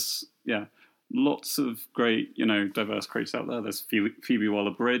 There's lots of great diverse creators out there. There's Phoebe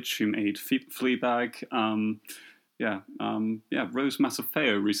Waller-Bridge, who made Fleabag. Rose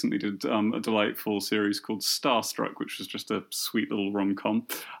Masafeo recently did a delightful series called Starstruck, which was just a sweet little rom-com.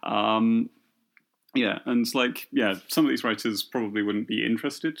 Some of these writers probably wouldn't be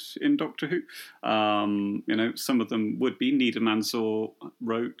interested in Doctor Who. Some of them would be. Nida Manzoor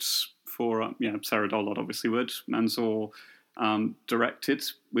wrote for, Sarah Dollard obviously would. Manzoor directed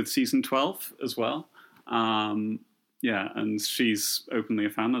with season 12 as well. And she's openly a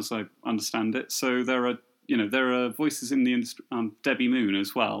fan, as I understand it. So there are voices in the industry. Debbie Moon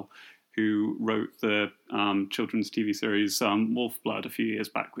as well, who wrote the children's TV series Wolfblood a few years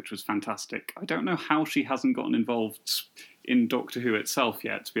back, which was fantastic. I don't know how she hasn't gotten involved in Doctor Who itself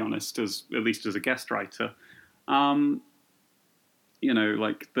yet, to be honest, at least as a guest writer.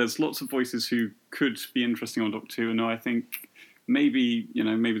 There's lots of voices who could be interesting on Doctor Who, and I think maybe the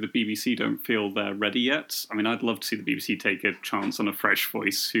BBC don't feel they're ready yet. I mean, I'd love to see the BBC take a chance on a fresh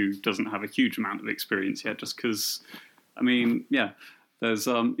voice who doesn't have a huge amount of experience yet, just because, there's,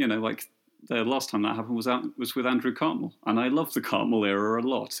 the last time that happened was with Andrew Cartmel, and I love the Cartmel era a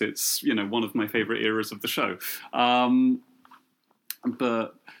lot. It's, one of my favourite eras of the show. I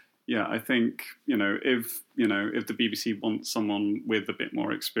think, if the BBC wants someone with a bit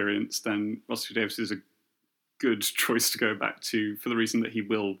more experience, then Russell Davies is a good choice to go back to for the reason that he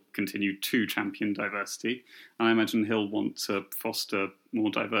will continue to champion diversity. And I imagine he'll want to foster more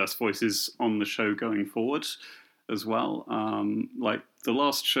diverse voices on the show going forward as well. Like the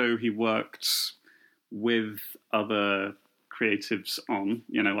last show he worked with other creatives on,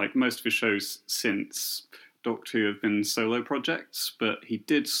 like most of his shows since Doctor Who have been solo projects, but he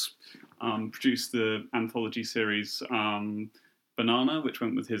did produce the anthology series Banana, which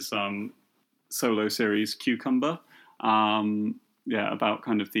went with his solo series Cucumber, about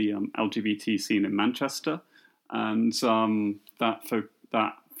kind of the LGBT scene in Manchester, and that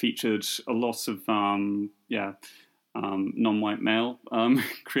featured a lot of non-white male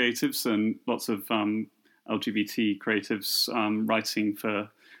creatives and lots of LGBT creatives writing for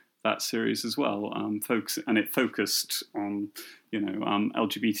that series as well. It focused on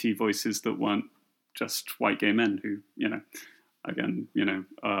LGBT voices that weren't just white gay men who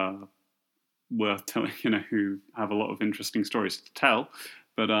worth telling, who have a lot of interesting stories to tell.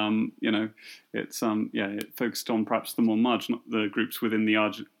 But it focused on perhaps the more the groups within the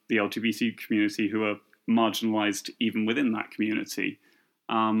LGBT community who are marginalized even within that community.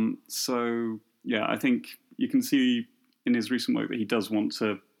 I think you can see in his recent work that he does want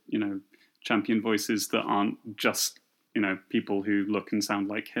to, champion voices that aren't just people who look and sound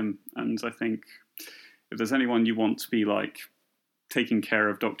like him. And I think if there's anyone you want to be like taking care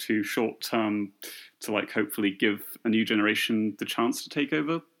of Doctor Who short term to like hopefully give a new generation the chance to take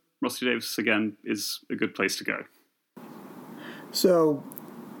over, Rusty Davies again is a good place to go. So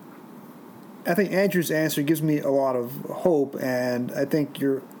I think Andrew's answer gives me a lot of hope, and I think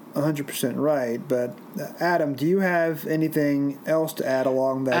you're 100% right. But Adam, do you have anything else to add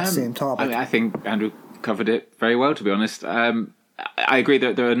along that same topic? I think Andrew covered it very well, to be honest. I agree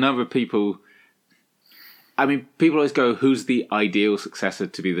that there are a number of people. I mean, people always go, "Who's the ideal successor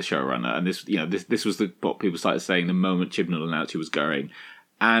to be the showrunner?" And this was what people started saying the moment Chibnall announced he was going.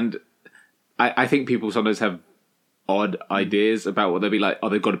 And I think people sometimes have odd ideas about what they'll be like. Oh,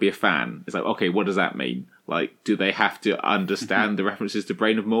 they've got to be a fan. It's like, okay, what does that mean? Like, do they have to understand the references to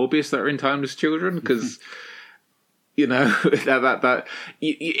Brain of Morbius that are in Timeless Children? Because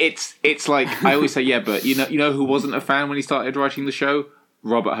it's like I always say, yeah, but you know who wasn't a fan when he started writing the show?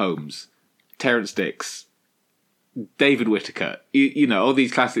 Robert Holmes, Terrence Dicks, David Whittaker. All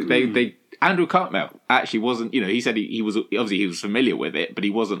these classic. They Andrew Cartmel actually wasn't. He said he was obviously he was familiar with it, but he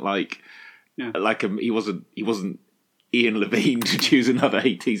wasn't he wasn't Ian Levine, to choose another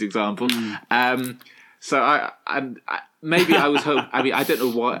 80s example. So I maybe I was hoping. I mean, I don't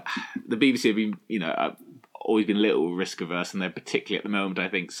know what the BBC have been. Always been a little risk averse, and they're particularly at the moment, I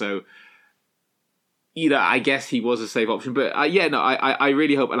think. So, I guess he was a safe option. But I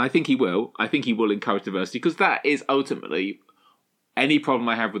really hope, and I think he will. I think he will encourage diversity, because that is ultimately any problem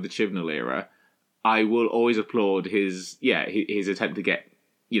I have with the Chibnall era. I will always applaud his attempt to get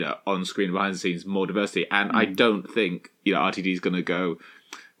on screen behind the scenes more diversity, and I don't think RTD is going to go,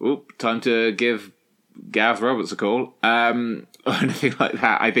 time to give Gareth Roberts a call, or anything like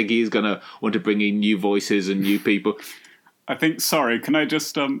that. I think he's going to want to bring in new voices and new people. I think, can I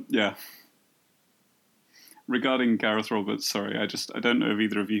just, regarding Gareth Roberts, I don't know if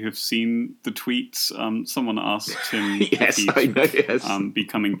either of you have seen the tweets. Someone asked him yes, if I know, yes. Be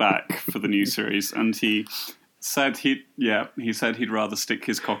coming back for the new series, and he said he'd rather stick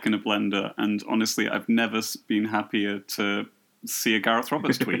his cock in a blender, and honestly, I've never been happier to see a Gareth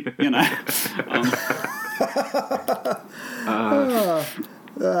Roberts tweet,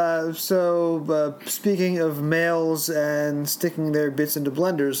 So, speaking of males and sticking their bits into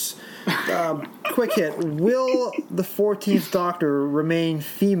blenders, quick hit. Will the 14th Doctor remain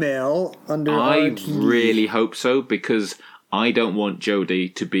female under RTD? I really hope so, because I don't want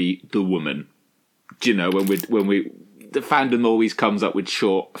Jodie to be the woman. Do you know, when we the fandom always comes up with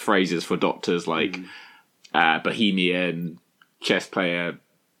short phrases for doctors like bohemian, chess player,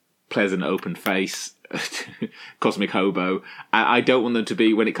 pleasant open face, cosmic hobo. I don't want them to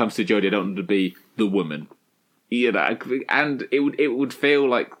be, when it comes to Jodie, I don't want them to be the woman. And it would feel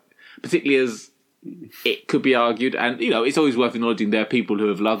like, particularly as it could be argued, and it's always worth acknowledging there are people who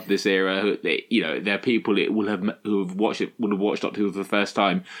have loved this era. There are people who have watched Doctor Who for the first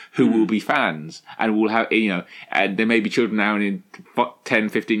time who will be fans and will have and there may be children now, and in 10,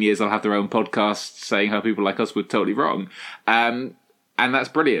 15 years they'll have their own podcast saying how people like us were totally wrong, and that's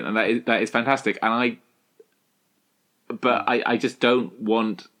brilliant, and that is fantastic. And I just don't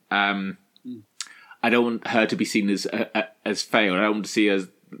want I don't want her to be seen as failed. I don't want to see as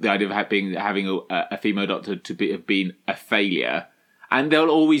the idea of having a female doctor have been a failure. And there'll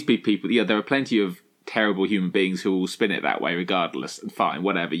always be people, there are plenty of terrible human beings who will spin it that way regardless, and fine,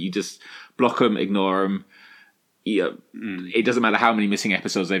 whatever. You just block them, ignore them. It doesn't matter how many missing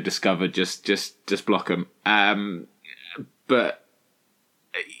episodes they've discovered, just block them. But,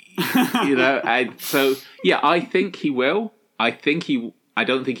 I think he will. I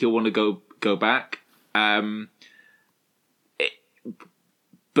don't think he'll want to go back.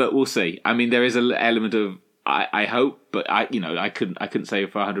 But we'll see. I mean, there is an element of I hope, but I couldn't say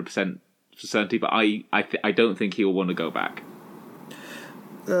for 100% for certainty. But I don't think he'll want to go back.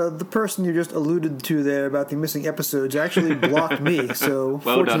 The person you just alluded to there about the missing episodes actually blocked me. So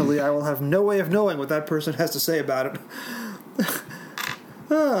well fortunately, done. I will have no way of knowing what that person has to say about it.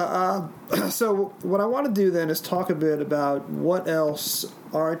 So what I want to do then is talk a bit about what else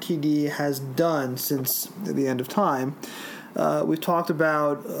RTD has done since the end of time. We've talked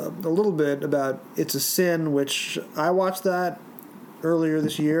about a little bit about It's a Sin, which I watched that earlier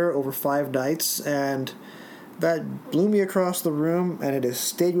this year over 5 nights, and that blew me across the room, and it has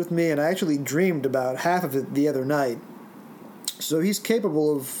stayed with me, and I actually dreamed about half of it the other night. So he's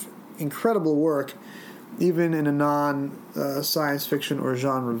capable of incredible work, even in a non-science fiction or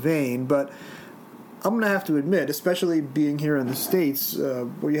genre vein, but I'm going to have to admit, especially being here in the States,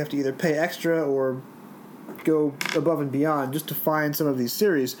 where you have to either pay extra or go above and beyond just to find some of these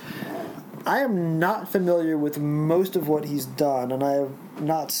series, I am not familiar with most of what he's done, and I have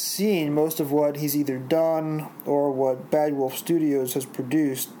not seen most of what he's either done or what Bad Wolf Studios has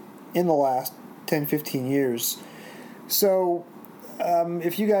produced in the last 10, 15 years. So,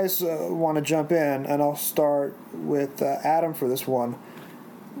 if you guys want to jump in, and I'll start with Adam for this one.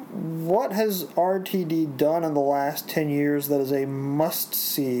 What has RTD done in the last 10 years that is a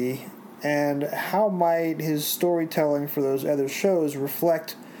must-see, and how might his storytelling for those other shows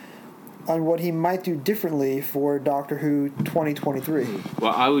reflect on what he might do differently for Doctor Who 2023?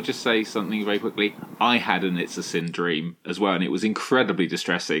 Well, I would just say something very quickly. I had an It's a Sin dream as well, and it was incredibly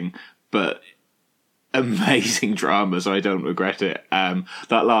distressing, but amazing drama, so I don't regret it.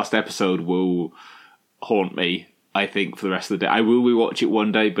 That last episode will haunt me, I think, for the rest of the day. I will rewatch it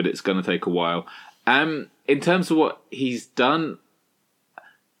one day, but it's going to take a while. In terms of what he's done,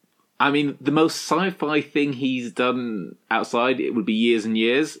 I mean, the most sci-fi thing he's done outside, it would be Years and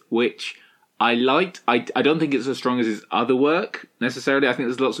Years, which I liked. I don't think it's as strong as his other work, necessarily. I think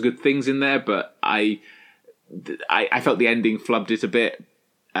there's lots of good things in there, but I felt the ending flubbed it a bit,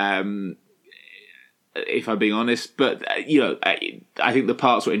 if I'm being honest. But, I think the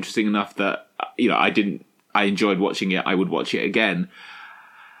parts were interesting enough that, I enjoyed watching it. I would watch it again.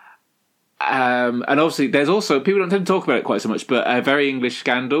 And obviously, there's also, people don't tend to talk about it quite so much, but A Very English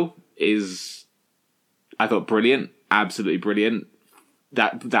Scandal is, I thought, brilliant. Absolutely brilliant.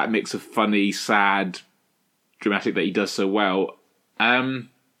 That mix of funny, sad, dramatic that he does so well.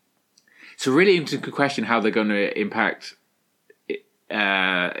 It's a really interesting question how they're going to impact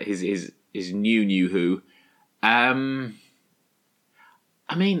his new Who. I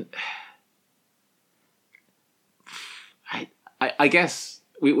mean, I guess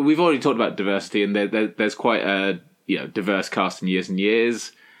we've already talked about diversity, and there's quite a diverse cast in Years and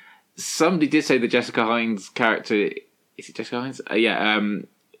Years. Somebody did say that Jessica Hines' character, is it Jessica Hines?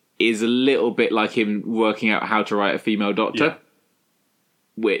 Is a little bit like him working out how to write a female Doctor,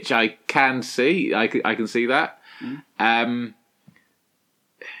 which I can see. I can see that. Mm.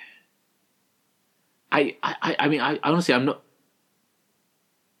 I mean, honestly, I'm not.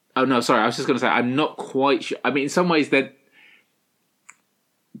 Oh no, sorry. I was just going to say I'm not quite sure. I mean, in some ways, they're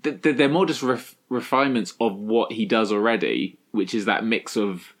more just refinements of what he does already, which is that mix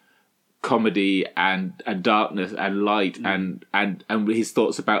of comedy and darkness and light and his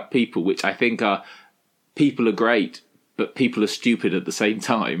thoughts about people, which I think are people are great, but people are stupid at the same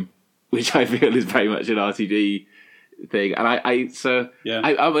time, which I feel is very much an RTD thing. And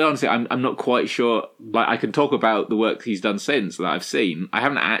honestly, I'm not quite sure. Like, I can talk about the work he's done since that I've seen. I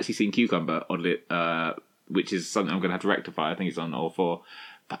haven't actually seen Cucumber, oddly, which is something I'm going to have to rectify. I think it's on all four.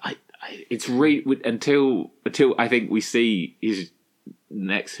 But it's really until I think we see his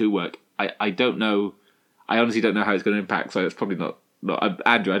next Who work. I don't know. I honestly don't know how it's going to impact. So it's probably not.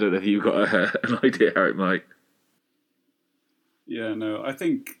 Andrew, I don't know if you've got an idea how it might. Yeah, no, I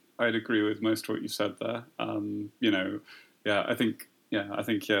think I'd agree with most of what you said there. I think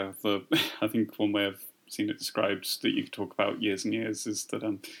one way I've seen it described that you could talk about Years and Years is that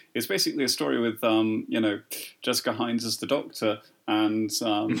it's basically a story with Jessica Hines as the Doctor and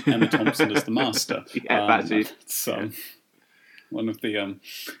Emma Thompson as the Master. It's one of the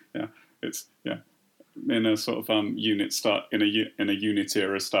in a sort of unit unit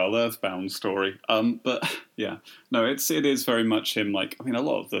era style Earthbound story. But yeah, no, it is very much him. Like, I mean, a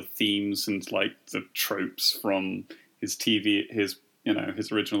lot of the themes and like the tropes from his TV, his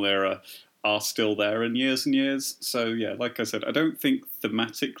original era are still there in Years and Years. So yeah, like I said, I don't think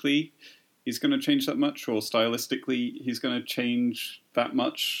thematically he's going to change that much, or stylistically he's going to change that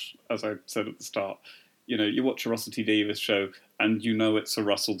much. As I said at the start, you watch a Russell T Davies show and it's a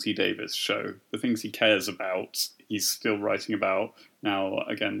Russell T Davies show. The things he cares about, he's still writing about. Now,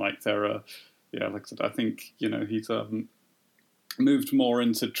 again, like there are, like I said, I think, he's moved more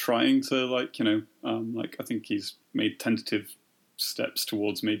into trying to I think he's made tentative steps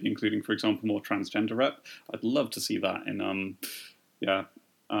towards maybe including, for example, more transgender rep. I'd love to see that in,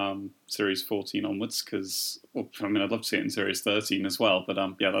 series 14 onwards, because I'd love to see it in series 13 as well. But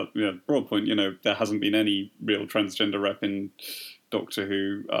broad point, there hasn't been any real transgender rep in Doctor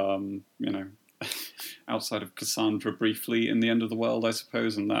Who, outside of Cassandra briefly in The End of the World, I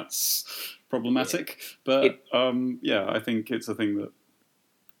suppose, and that's problematic. But I think it's a thing that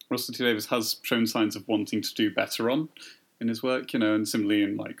Russell T Davies has shown signs of wanting to do better on in his work, and similarly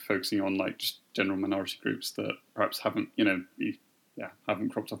in like focusing on like just general minority groups that perhaps haven't haven't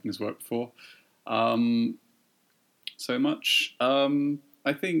cropped up in his work before so much.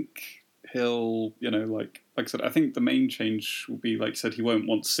 I think he'll, like I said, I think the main change will be, like I said, he won't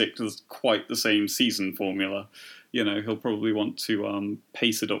want to stick to quite the same season formula. he'll probably want to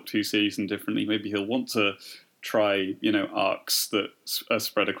pace a Doctor Who season differently. Maybe he'll want to try, arcs that are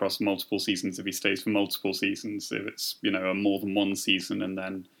spread across multiple seasons if he stays for multiple seasons. If it's, a more than one season and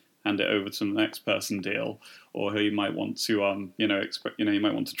then hand it over to the next person deal, or he might want to, he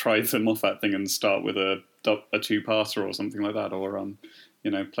might want to try the Moffat thing and start with a two-parter or something like that, or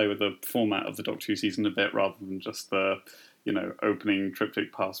play with the format of the Doctor Who season a bit rather than just the, opening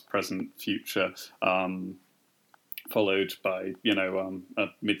triptych past, present, future. Followed by, a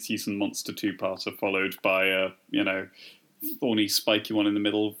mid-season monster two-parter, followed by a, thorny, spiky one in the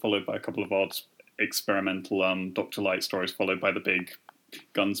middle, followed by a couple of odd experimental Dr. Light stories, followed by the big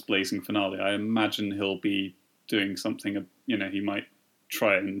guns blazing finale. I imagine he'll be doing something, he might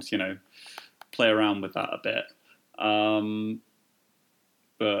try and, play around with that a bit.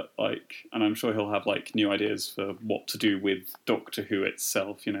 But and I'm sure he'll have new ideas for what to do with Doctor Who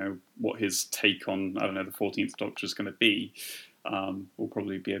itself. What his take on, I don't know, the 14th Doctor is going to be. Will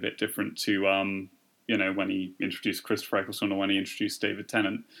probably be a bit different to when he introduced Christopher Eccleston or when he introduced David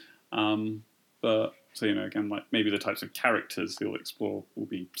Tennant. But so again, maybe the types of characters he'll explore will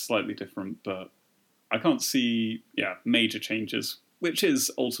be slightly different. But I can't see major changes, which is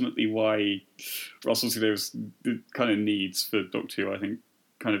ultimately why Russell T Davies kind of needs for Doctor Who. I think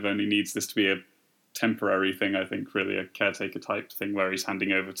kind of only needs this to be a temporary thing, I think, really a caretaker type thing where he's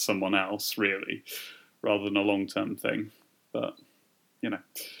handing over to someone else, really, rather than a long-term thing. But,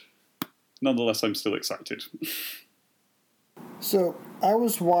 nonetheless, I'm still excited. So, I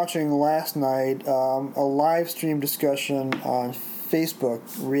was watching last night a live stream discussion on Facebook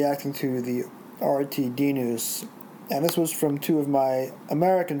reacting to the RTD news, and this was from two of my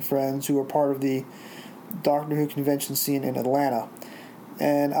American friends who were part of the Doctor Who convention scene in Atlanta.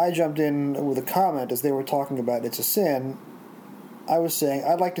 And I jumped in with a comment as they were talking about It's a Sin. I was saying,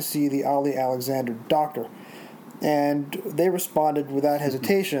 I'd like to see the Ali Alexander Doctor. And they responded without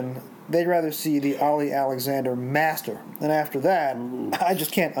hesitation, they'd rather see the Ali Alexander Master. And after that, I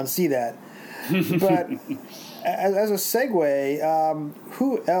just can't unsee that. But as a segue,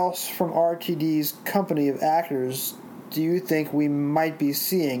 who else from RTD's company of actors do you think we might be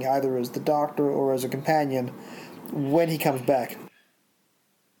seeing, either as the Doctor or as a companion, when he comes back?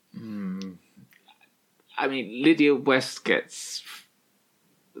 I mean, Lydia West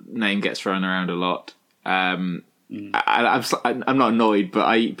name gets thrown around a lot. I'm not annoyed,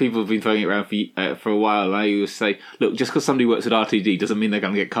 but people have been throwing it around for a while. And I always say, look, just because somebody works at RTD doesn't mean they're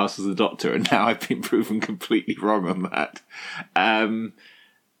going to get cast as the Doctor. And now I've been proven completely wrong on that. I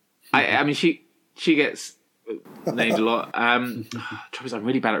mean, she gets named a lot. I'm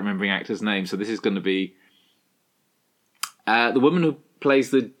really bad at remembering actors' names, so this is going to be the woman who plays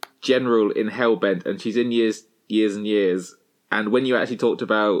the General in Hellbent, and she's in Years and Years. And when you actually talked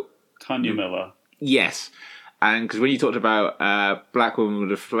about Tanya Miller, yes, and because when you talked about Black Woman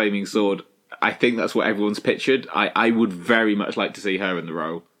with a Flaming Sword, I think that's what everyone's pictured. I would very much like to see her in the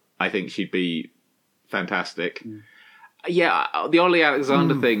role. I think she'd be fantastic. Yeah, the Ollie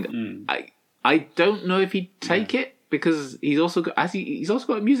Alexander thing. I don't know if he'd take it because he's also got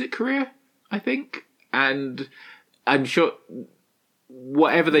a music career, I think, and I'm sure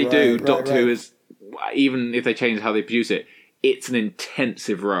whatever they do, Doctor Who is, even if they change how they produce it, it's an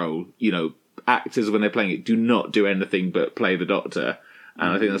intensive role. Actors when they're playing it do not do anything but play the Doctor,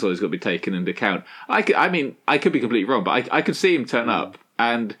 and I think that's always got to be taken into account. I could be completely wrong, but I could see him turn up,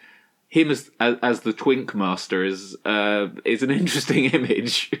 and him as the Twink Master is an interesting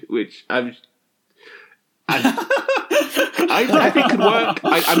image, which I think could work.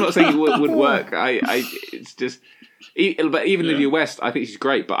 I'm not saying it wouldn't work. It's just. But even Lydia West, I think she's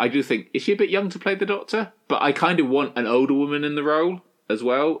great. But I do think, is she a bit young to play the Doctor? But I kind of want an older woman in the role as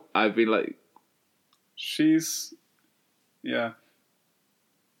well. I've been like, she's, yeah,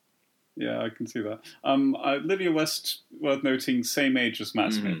 I can see that. Lydia West, worth noting, same age as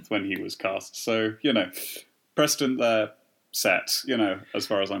Matt Smith when he was cast. So precedent there set. As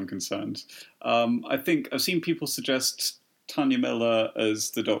far as I'm concerned, I think I've seen people suggest Tanya Miller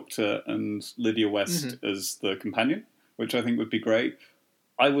as the Doctor and Lydia West as the companion, which I think would be great.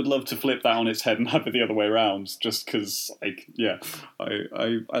 I would love to flip that on its head and have it the other way around, just because,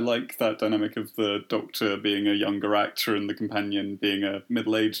 I like that dynamic of the Doctor being a younger actor and the companion being a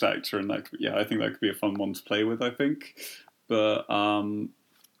middle-aged actor, and I think that could be a fun one to play with, I think. But,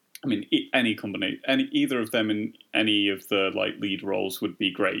 I mean, any combination, either of them in any of the lead roles would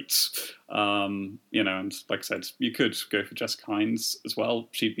be great. And like I said, you could go for Jessica Hines as well.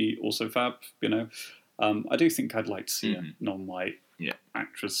 She'd be also fab. I do think I'd like to see a non-white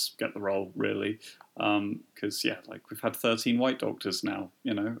actress get the role, really, because we've had 13 white Doctors now.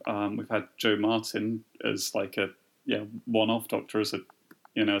 We've had Jo Martin as a one-off Doctor as a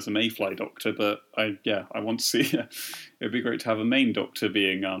Mayfly Doctor, but I want to see. It'd be great to have a main Doctor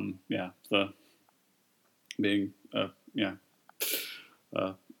being a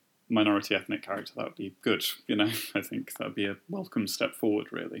minority ethnic character. That would be good. I think that would be a welcome step forward,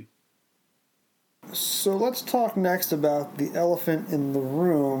 really. So let's talk next about the elephant in the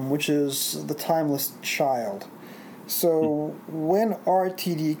room, which is the Timeless Child. So when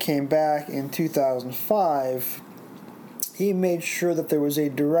RTD came back in 2005, he made sure that there was a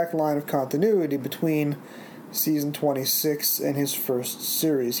direct line of continuity between season 26 and his first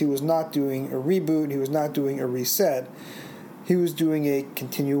series. He was not doing a reboot, he was not doing a reset, he was doing a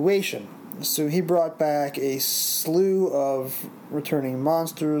continuation. So he brought back a slew of returning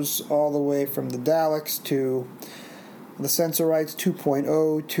monsters, all the way from the Daleks to the Sensorites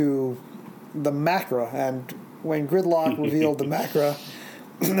 2.0 to the Macra. And when Gridlock revealed the Macra,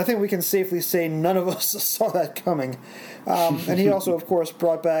 I think we can safely say none of us saw that coming. And he also, of course,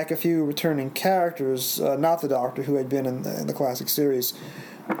 brought back a few returning characters, not the Doctor, who had been in the classic series.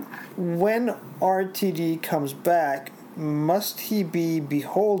 When RTD comes back, must he be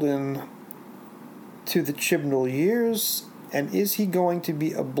beholden to the Chibnall years? And is he going to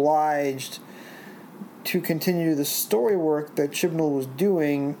be obliged to continue the story work that Chibnall was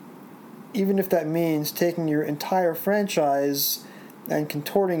doing, even if that means taking your entire franchise and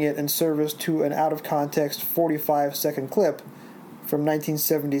contorting it in service to an out-of-context 45-second clip from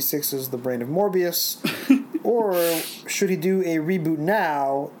 1976's The Brain of Morbius? Or should he do a reboot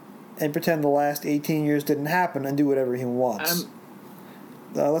now and pretend the last 18 years didn't happen and do whatever he wants?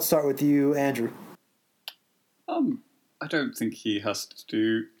 Let's start with you, Andrew. I don't think he has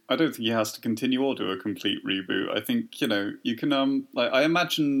to continue or do a complete reboot. I think, you can, I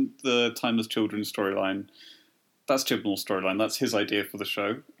imagine the Timeless Children storyline, that's Chibnall's storyline, that's his idea for the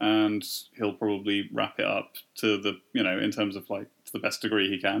show, and he'll probably wrap it up to the, in terms of, to the best degree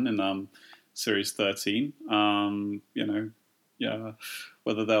he can in Series 13.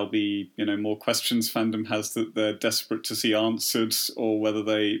 Whether there'll be, more questions fandom has that they're desperate to see answered, or whether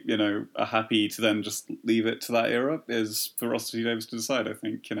they, are happy to then just leave it to that era is for Russell T Davies to decide, I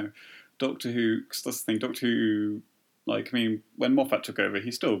think. Doctor Who, because that's the thing, Doctor Who, when Moffat took over,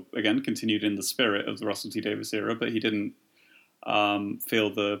 he still, again, continued in the spirit of the Russell T Davies era, but he didn't feel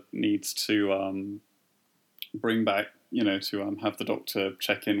the need to bring back, to have the Doctor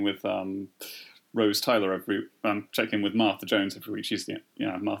check in with Rose Tyler check in with Martha Jones every week. She's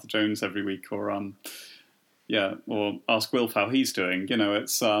Martha Jones every week, or or ask Wilf how he's doing.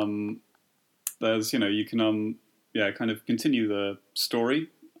 It's there's you can kind of continue the story,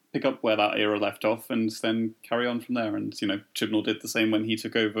 pick up where that era left off, and then carry on from there. And Chibnall did the same when he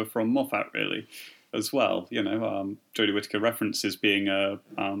took over from Moffat, really, as well. Jodie Whittaker references being a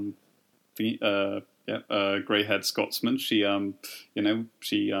grey-haired Scotsman. She,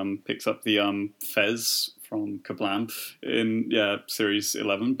 picks up the Fez from Kablam in Series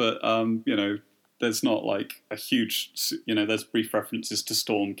 11, but there's not a huge, there's brief references to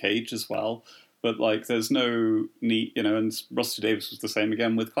Storm Cage as well, but there's no need, and Russell Davies was the same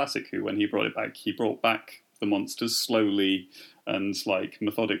again with Classic Who when he brought it back. He brought back the monsters slowly and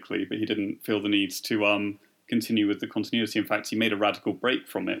methodically, but he didn't feel the need to continue with the continuity. In fact, he made a radical break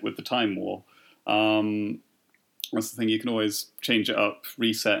from it with the Time War. That's the thing, you can always change it up,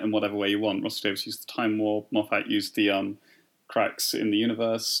 reset in whatever way you want. Russell Davies used the Time War, Moffat used the cracks in the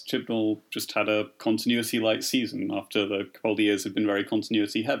universe. Chibnall just had a continuity-like season after the Capaldi years had been very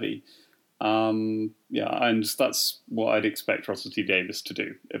continuity-heavy. And that's what I'd expect Russell T Davies to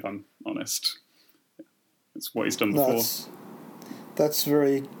do, if I'm honest. It's what he's done before. That's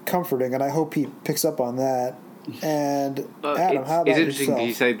very comforting, and I hope he picks up on that. And Adam, how about yourself? It's interesting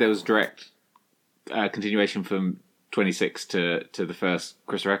you say there was direct continuation from 26 to the first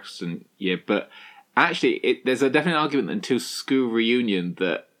Chris Eccleston year, but actually there's a definite argument until School Reunion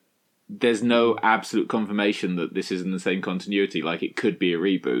that there's no absolute confirmation that this is in the same continuity, it could be a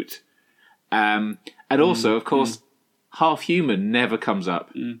reboot. And also, of course, Half Human never comes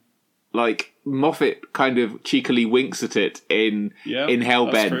up. Moffat kind of cheekily winks at it in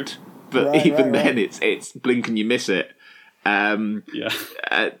Hellbent, but then it's blink and you miss it. And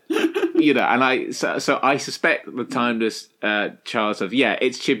I suspect the Timeless Child of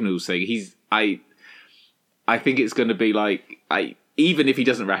it's Chibnall's thing. I think it's going to be even if he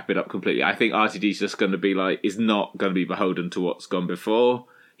doesn't wrap it up completely, I think RTD's just going to be is not going to be beholden to what's gone before.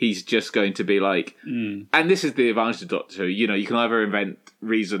 He's just going to be and this is the advantage of Doctor Who. You can either invent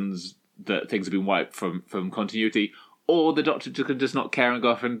reasons that things have been wiped from continuity, or the Doctor could just not care and go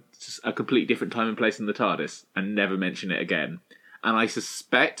off in a completely different time and place in the TARDIS and never mention it again. And I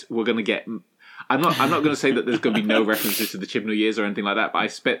suspect we're going to get... I'm not going to say that there's going to be no references to the Chibnall years or anything like that, but I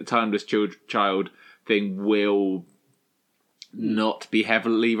expect the Timeless Child thing will not be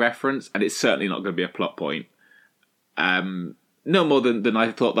heavily referenced, and it's certainly not going to be a plot point. No more than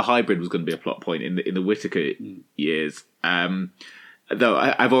I thought the Hybrid was going to be a plot point in the Whittaker years. Though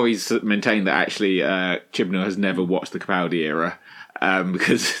I've always maintained that actually Chibnall has never watched the Capaldi era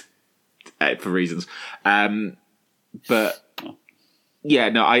because for reasons. But yeah,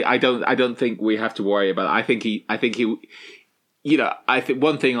 no, I don't think we have to worry about it. I think he. I think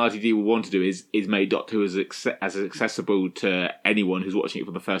one thing RTD will want to do is make Doctor Who as accessible to anyone who's watching it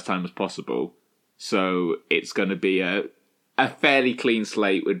for the first time as possible. So it's going to be a fairly clean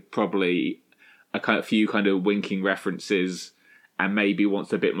slate with probably a few kind of winking references, and maybe once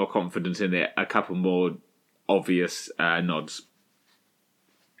they're a bit more confident in it, a couple more obvious nods.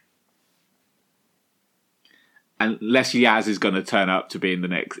 Unless Yaz is going to turn up to be in the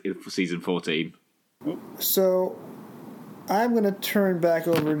next season 14. So I'm going to turn back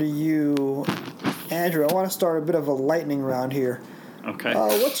over to you, Andrew. I want to start a bit of a lightning round here. Okay.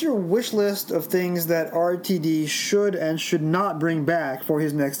 What's your wish list of things that RTD should and should not bring back for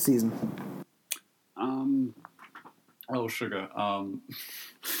his next season? Oh, sugar.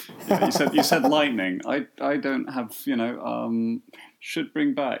 You said lightning. I don't have, should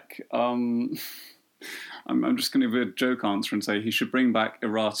bring back. I'm just going to give a joke answer and say he should bring back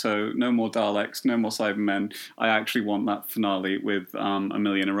Erato, no more Daleks, no more Cybermen. I actually want that finale with a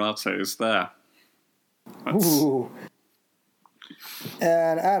million Eratos there. Ooh.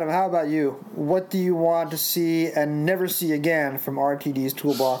 And Adam, how about you? What do you want to see and never see again from RTD's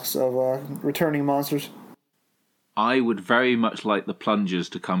toolbox of returning monsters? I would very much like the plungers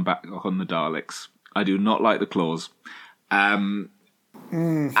to come back on the Daleks. I do not like the claws.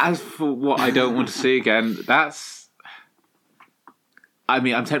 As for what I don't want to see again, I'm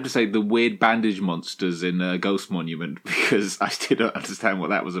tempted to say the weird bandage monsters in Ghost Monument, because I still don't understand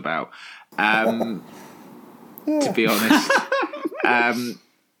what that was about. To be honest.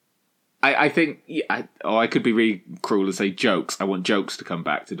 I think, I could be really cruel and say jokes. I want jokes to come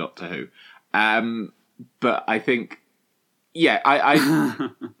back to Doctor Who. But I think,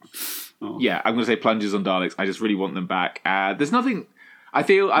 I'm going to say plungers on Daleks. I just really want them back. There's nothing. I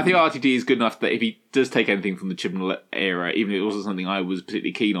think RTD is good enough that if he does take anything from the Chibnall era, even if it wasn't something I was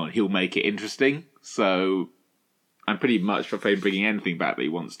particularly keen on, he'll make it interesting. So I'm pretty much for bringing anything back that he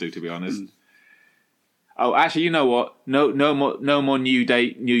wants to be honest. Oh, actually, you know what? No more New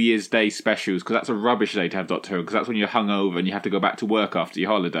Year's Day specials, because that's a rubbish day to have Doctor Who, because that's when you're hungover and you have to go back to work after your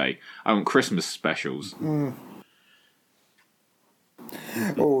holiday. I want Christmas specials.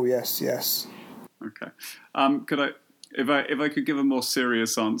 Oh, yes. Okay. If I could give a more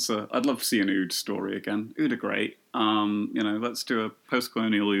serious answer, I'd love to see an Ood story again. Ood are great. Let's do a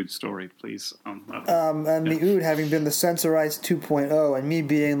post-colonial Ood story, please. The Ood having been the Censorites 2.0 and me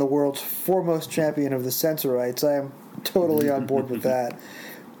being the world's foremost champion of the Censorites, I am totally on board with that.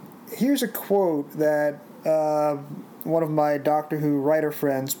 Here's a quote that one of my Doctor Who writer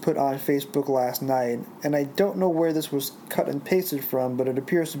friends put on Facebook last night, and I don't know where this was cut and pasted from, but it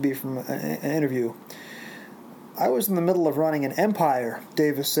appears to be from an interview. I was in the middle of running an empire,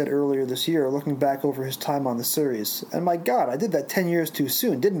 Davis said earlier this year, looking back over his time on the series. And my God, I did that 10 years too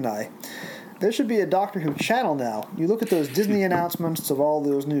soon, didn't I? There should be a Doctor Who channel now. You look at those Disney announcements of all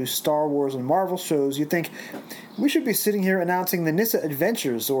those new Star Wars and Marvel shows, you think, we should be sitting here announcing the Nyssa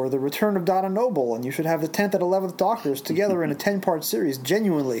Adventures or the Return of Donna Noble, and you should have the 10th and 11th Doctors together in a 10-part series,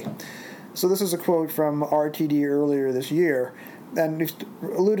 genuinely. So this is a quote from RTD earlier this year, and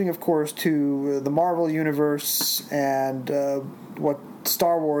alluding, of course, to the Marvel Universe and what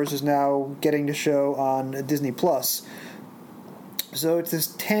Star Wars is now getting to show on Disney+. So it's this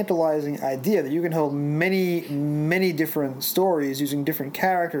tantalizing idea that you can hold many, many different stories using different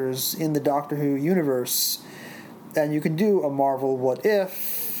characters in the Doctor Who universe. And you can do a Marvel What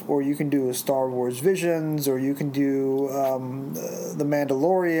If, or you can do a Star Wars Visions, or you can do The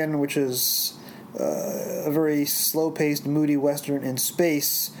Mandalorian, which is a very slow-paced, moody western in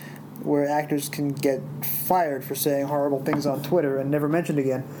space where actors can get fired for saying horrible things on Twitter and never mentioned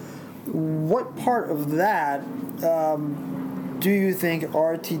again. What part of that do you think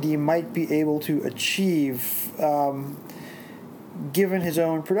RTD might be able to achieve, given his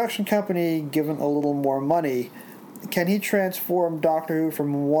own production company, given a little more money? Can he transform Doctor Who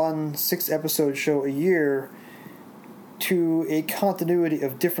from one 6-episode show a year to a continuity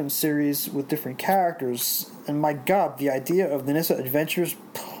of different series with different characters? And my God, the idea of the Nyssa Adventures,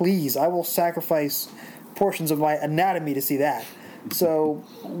 please, I will sacrifice portions of my anatomy to see that. So,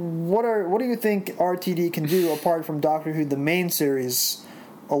 what do you think RTD can do apart from Doctor Who, the main series,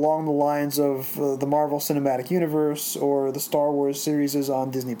 along the lines of the Marvel Cinematic Universe or the Star Wars series is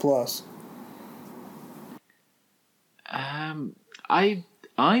on Disney Plus?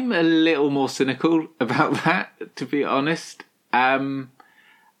 I'm a little more cynical about that, to be honest. I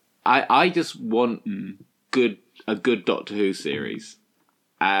just want a good Doctor Who series.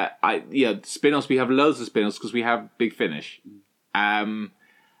 Spin-offs, we have loads of spin-offs because we have Big Finish. And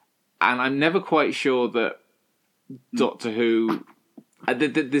I'm never quite sure that Doctor Who...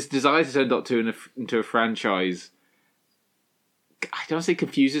 this desire to turn Doctor Who into a franchise, I don't say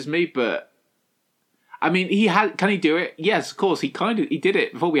confuses me, but... I mean, can he do it? Yes, of course. He did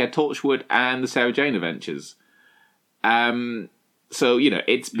it before we had Torchwood and the Sarah Jane Adventures. So,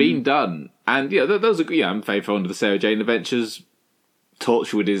 it's been done. And, those are... I'm very fond of the Sarah Jane Adventures.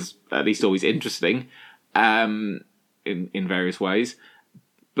 Torchwood is at least always interesting in various ways.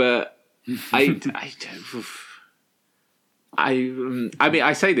 But I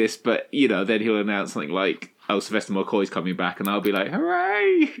say this, but, then he'll announce something like, oh, Sylvester McCoy's coming back, and I'll be like,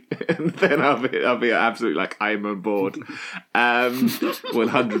 hooray! And then I'll be absolutely like, I'm on board.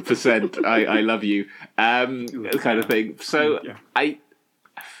 100%, I love you. Kind of thing. So, I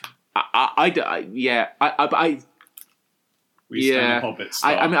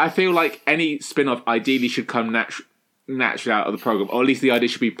feel like any spin-off ideally should come naturally out of the program, or at least the idea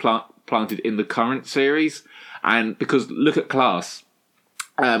should be planted in the current series. And because look at Class,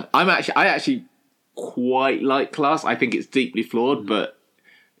 I actually quite like Class. I think it's deeply flawed, but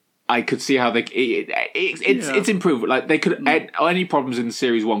I could see how it's improved. Like they could any problems in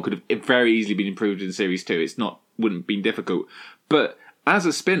series 1 could have very easily been improved in series 2. Wouldn't have been difficult, but as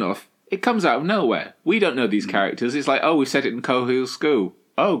a spin-off, it comes out of nowhere. We don't know these characters. It's like, oh, we set it in Cohill's school.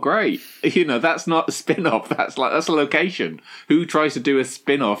 Oh, great. That's not a spin-off. That's a location. Who tries to do a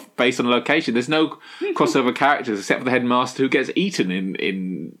spin-off based on a location? There's no crossover characters except for the headmaster who gets eaten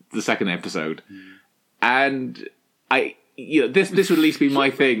in the second episode. And this would at least be my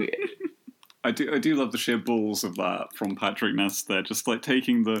thing. I do love the sheer balls of that from Patrick Ness there, just like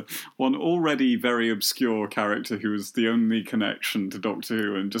taking the one already very obscure character who is the only connection to Doctor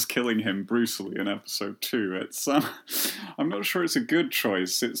Who and just killing him brutally in episode 2. It's I'm not sure it's a good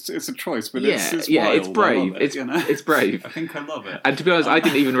choice. It's a choice, but it's wild. It's brave. It's brave. I think I love it. And to be honest, I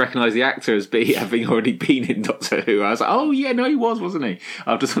didn't even recognise the actor as having already been in Doctor Who. I was like, oh yeah, no, he wasn't he?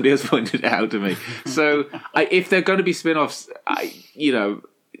 After somebody else pointed it out to me. So if they're going to be spin-offs,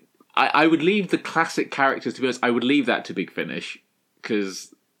 I would leave the classic characters, to be honest, I would leave that to Big Finish,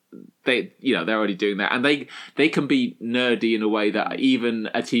 because they're already doing that, and they can be nerdy in a way that even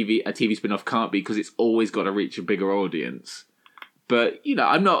a TV spin-off can't be, because it's always got to reach a bigger audience. But,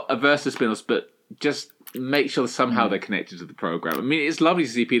 I'm not averse to spin-offs, but just make sure somehow they're connected to the programme. I mean, it's lovely to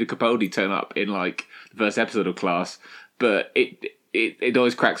see Peter Capaldi turn up in, like, the first episode of Class, but it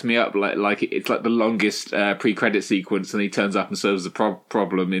always cracks me up, like it's like the longest pre-credit sequence, and he turns up and solves the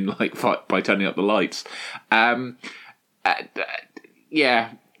problem in by turning up the lights. I'm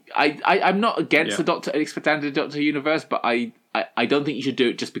not against the expanded Doctor universe, but I don't think you should do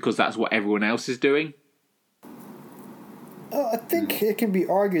it just because that's what everyone else is doing. I think it can be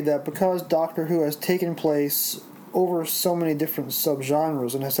argued that because Doctor Who has taken place over so many different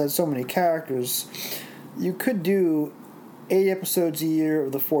subgenres and has had so many characters, you could do 8 episodes a year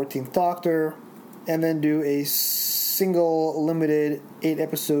of the 14th Doctor, and then do a single limited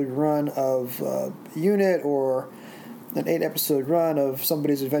 8-episode run of Unit, or an 8-episode run of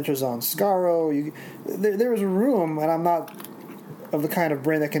somebody's adventures on Skaro. There is room, and I'm not of the kind of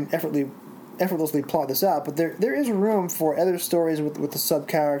brain that can effortlessly plot this out, but there is room for other stories with the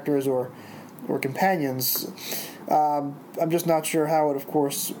sub-characters or companions. I'm just not sure how it, of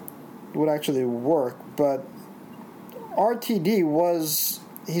course, would actually work, but RTD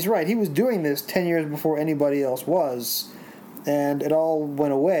he's right, he was doing this 10 years before anybody else was, and it all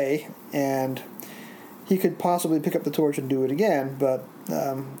went away, and he could possibly pick up the torch and do it again, but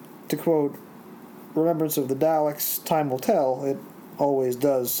to quote Remembrance of the Daleks, time will tell, it always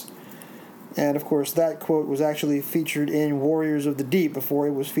does. And of course that quote was actually featured in Warriors of the Deep before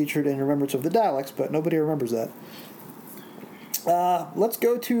it was featured in Remembrance of the Daleks, but nobody remembers that. Let's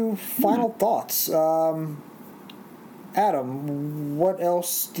go to final thoughts. Adam, what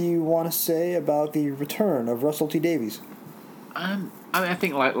else do you want to say about the return of Russell T Davies? I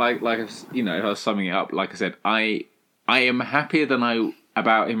think like I was summing it up. Like I said, I am happier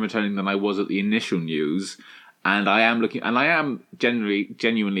about him returning than I was at the initial news, and I am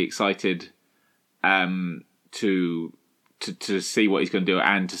genuinely excited to see what he's going to do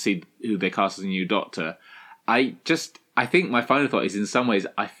and to see who they cast as a new Doctor. I think my final thought is, in some ways,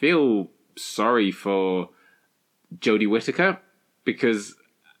 I feel sorry for Jodie Whittaker, because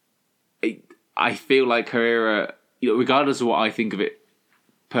I feel like her era, regardless of what I think of it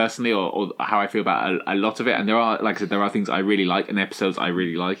personally or how I feel about a lot of it, and there are, like I said, there are things I really like and episodes I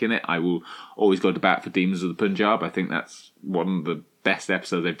really like in it. I will always go to bat for Demons of the Punjab. I think that's one of the best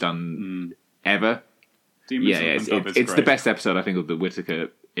episodes they've done ever. Demons of the Punjab it's the best episode, I think, of the Whittaker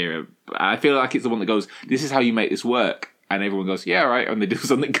era. I feel like it's the one that goes, this is how you make this work, and everyone goes, yeah, right, and they do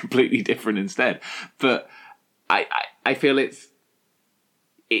something completely different instead. But I feel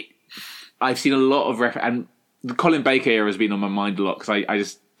I've seen a lot of and the Colin Baker era has been on my mind a lot, because I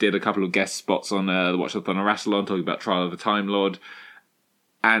just did a couple of guest spots on the Watchathon and Rassilon talking about Trial of the Time Lord,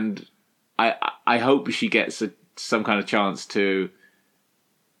 and I hope she gets some kind of chance to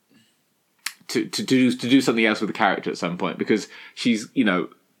do something else with the character at some point, because she's,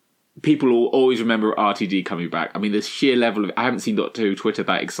 people will always remember RTD coming back. I mean, the sheer level of, I haven't seen Doctor Who Twitter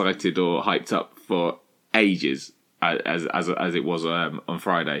that excited or hyped up for ages as it was on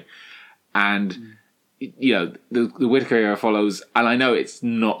Friday, and the Whittaker era follows, and I know it's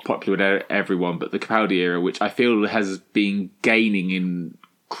not popular with everyone, but the Capaldi era, which I feel has been gaining in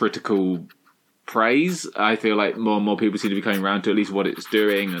critical praise. I feel like more and more people seem to be coming around to at least what it's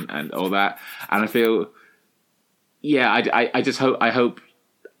doing and all that, and I feel, I just hope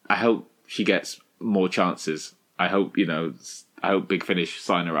she gets more chances. I hope Big Finish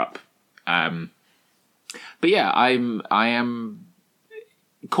sign her up. But yeah, I am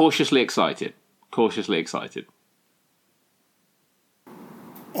cautiously excited.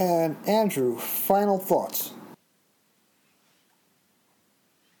 And Andrew, final thoughts.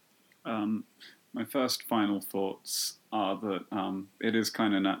 My first final thoughts are that it is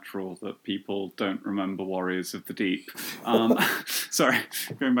kind of natural that people don't remember Warriors of the Deep. Sorry,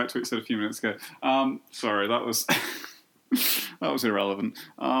 going back to what you said a few minutes ago. Sorry, that was that was irrelevant.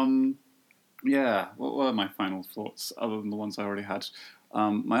 What were my final thoughts other than the ones I already had?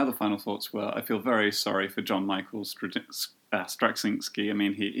 My other final thoughts were, I feel very sorry for John Michael Straczynski. I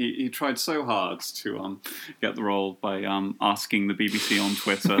mean, he tried so hard to get the role by asking the BBC on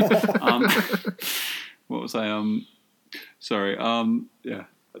Twitter. What was I? Sorry.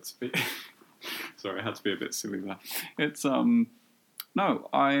 That's sorry. I had to be a bit silly there. It's no.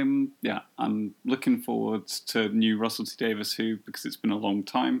 I'm looking forward to new Russell T Davies Who, because it's been a long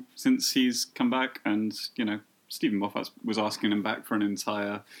time since he's come back, and Stephen Moffat was asking him back for an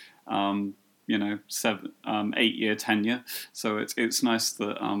entire, 8-year tenure. So it's nice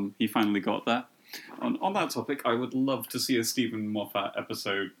that he finally got there. On that topic, I would love to see a Stephen Moffat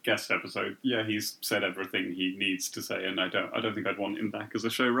guest episode. Yeah, he's said everything he needs to say, and I don't think I'd want him back as a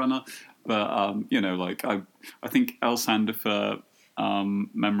showrunner. But I think El Sandifer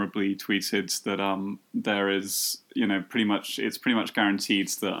memorably tweeted that there is, it's pretty much guaranteed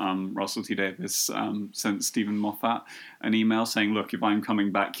that Russell T Davies sent Stephen Moffat an email saying, look, if I'm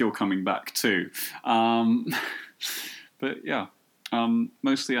coming back, you're coming back too. But yeah,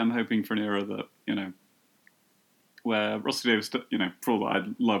 mostly I'm hoping for an era that, where Russell T Davies, for all that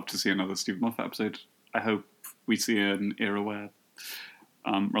I'd love to see another Stephen Moffat episode, I hope we see an era where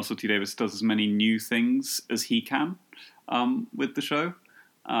Russell T Davies does as many new things as he can with the show,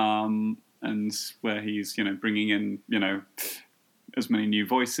 and where he's bringing in as many new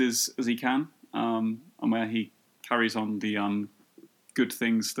voices as he can, and where he carries on the good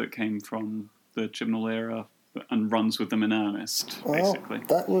things that came from the Chibnall era and runs with them in earnest. Basically,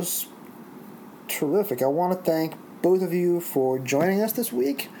 that was terrific. I want to thank both of you for joining us this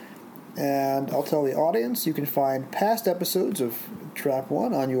week. And I'll tell the audience, you can find past episodes of Trap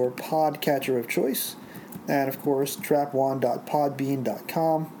One on your podcatcher of choice. And, of course,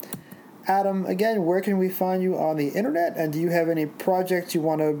 trap1.podbean.com. Adam, again, where can we find you on the internet? And do you have any projects you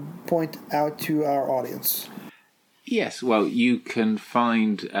want to point out to our audience? Yes, well, you can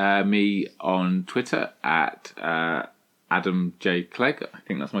find me on Twitter at Adam J. Clegg. I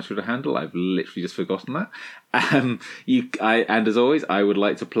think that's my Twitter handle. I've literally just forgotten that. And as always, I would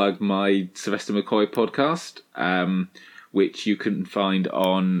like to plug my Sylvester McCoy podcast, which you can find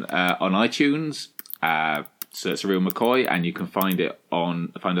on iTunes. Search Real McCoy, and you can find us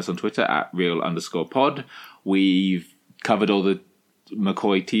on Twitter at real_pod. We've covered all the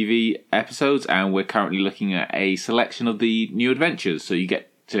McCoy TV episodes, and we're currently looking at a selection of the new adventures. So you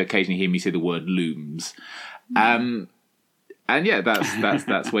get to occasionally hear me say the word looms. And yeah,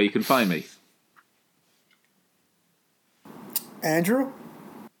 that's where you can find me. Andrew?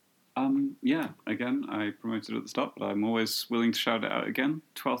 Again, I promoted at the start, but I'm always willing to shout it out again.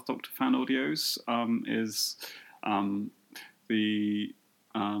 12th Doctor Fan Audios is the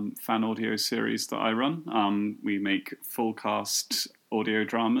fan audio series that I run. We make full cast audio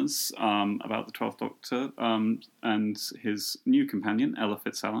dramas about the 12th Doctor and his new companion, Ella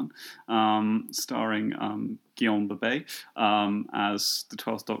Fitzallen, starring Guillaume Babet as the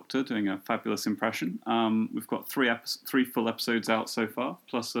 12th Doctor, doing a fabulous impression. We've got three full episodes out so far,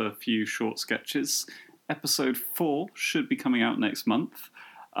 plus a few short sketches. Episode 4 should be coming out next month.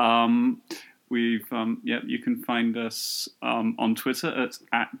 You can find us on Twitter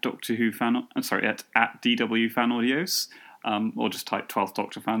at Doctor Who fan. I'm sorry, at DW Fan Audios, or just type 12th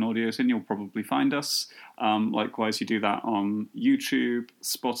Doctor Fan Audios in. You'll probably find us. Likewise, you do that on YouTube,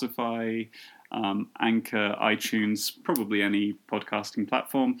 Spotify, Anchor, iTunes, probably any podcasting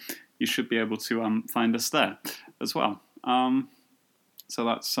platform. You should be able to find us there as well. So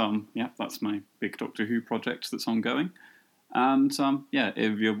that's my big Doctor Who project that's ongoing. And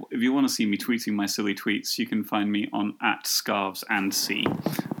if you want to see me tweeting my silly tweets, you can find me on @ScarvesandC,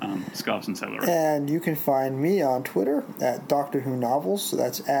 Scarves and Celery. And you can find me on Twitter at Doctor Who Novels. So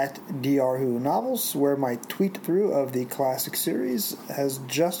that's at DRWho Novels, where my tweet through of the classic series has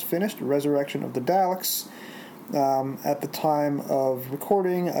just finished, Resurrection of the Daleks. At the time of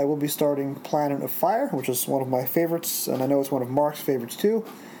recording, I will be starting Planet of Fire, which is one of my favorites, and I know it's one of Mark's favorites too,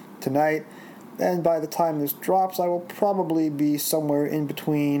 tonight. And by the time this drops, I will probably be somewhere in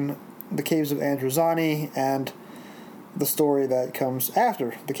between The Caves of Androzani and the story that comes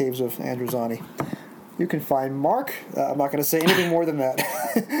after The Caves of Androzani. You can find Mark, I'm not going to say anything more than that.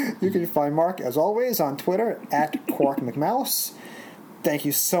 You can find Mark, as always, on Twitter at QuarkMcMalice. Thank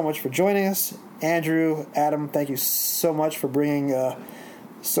you so much for joining us. Andrew, Adam, thank you so much for bringing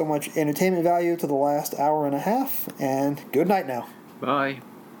so much entertainment value to the last hour and a half. And good night now. Bye.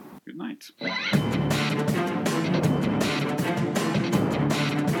 Good night.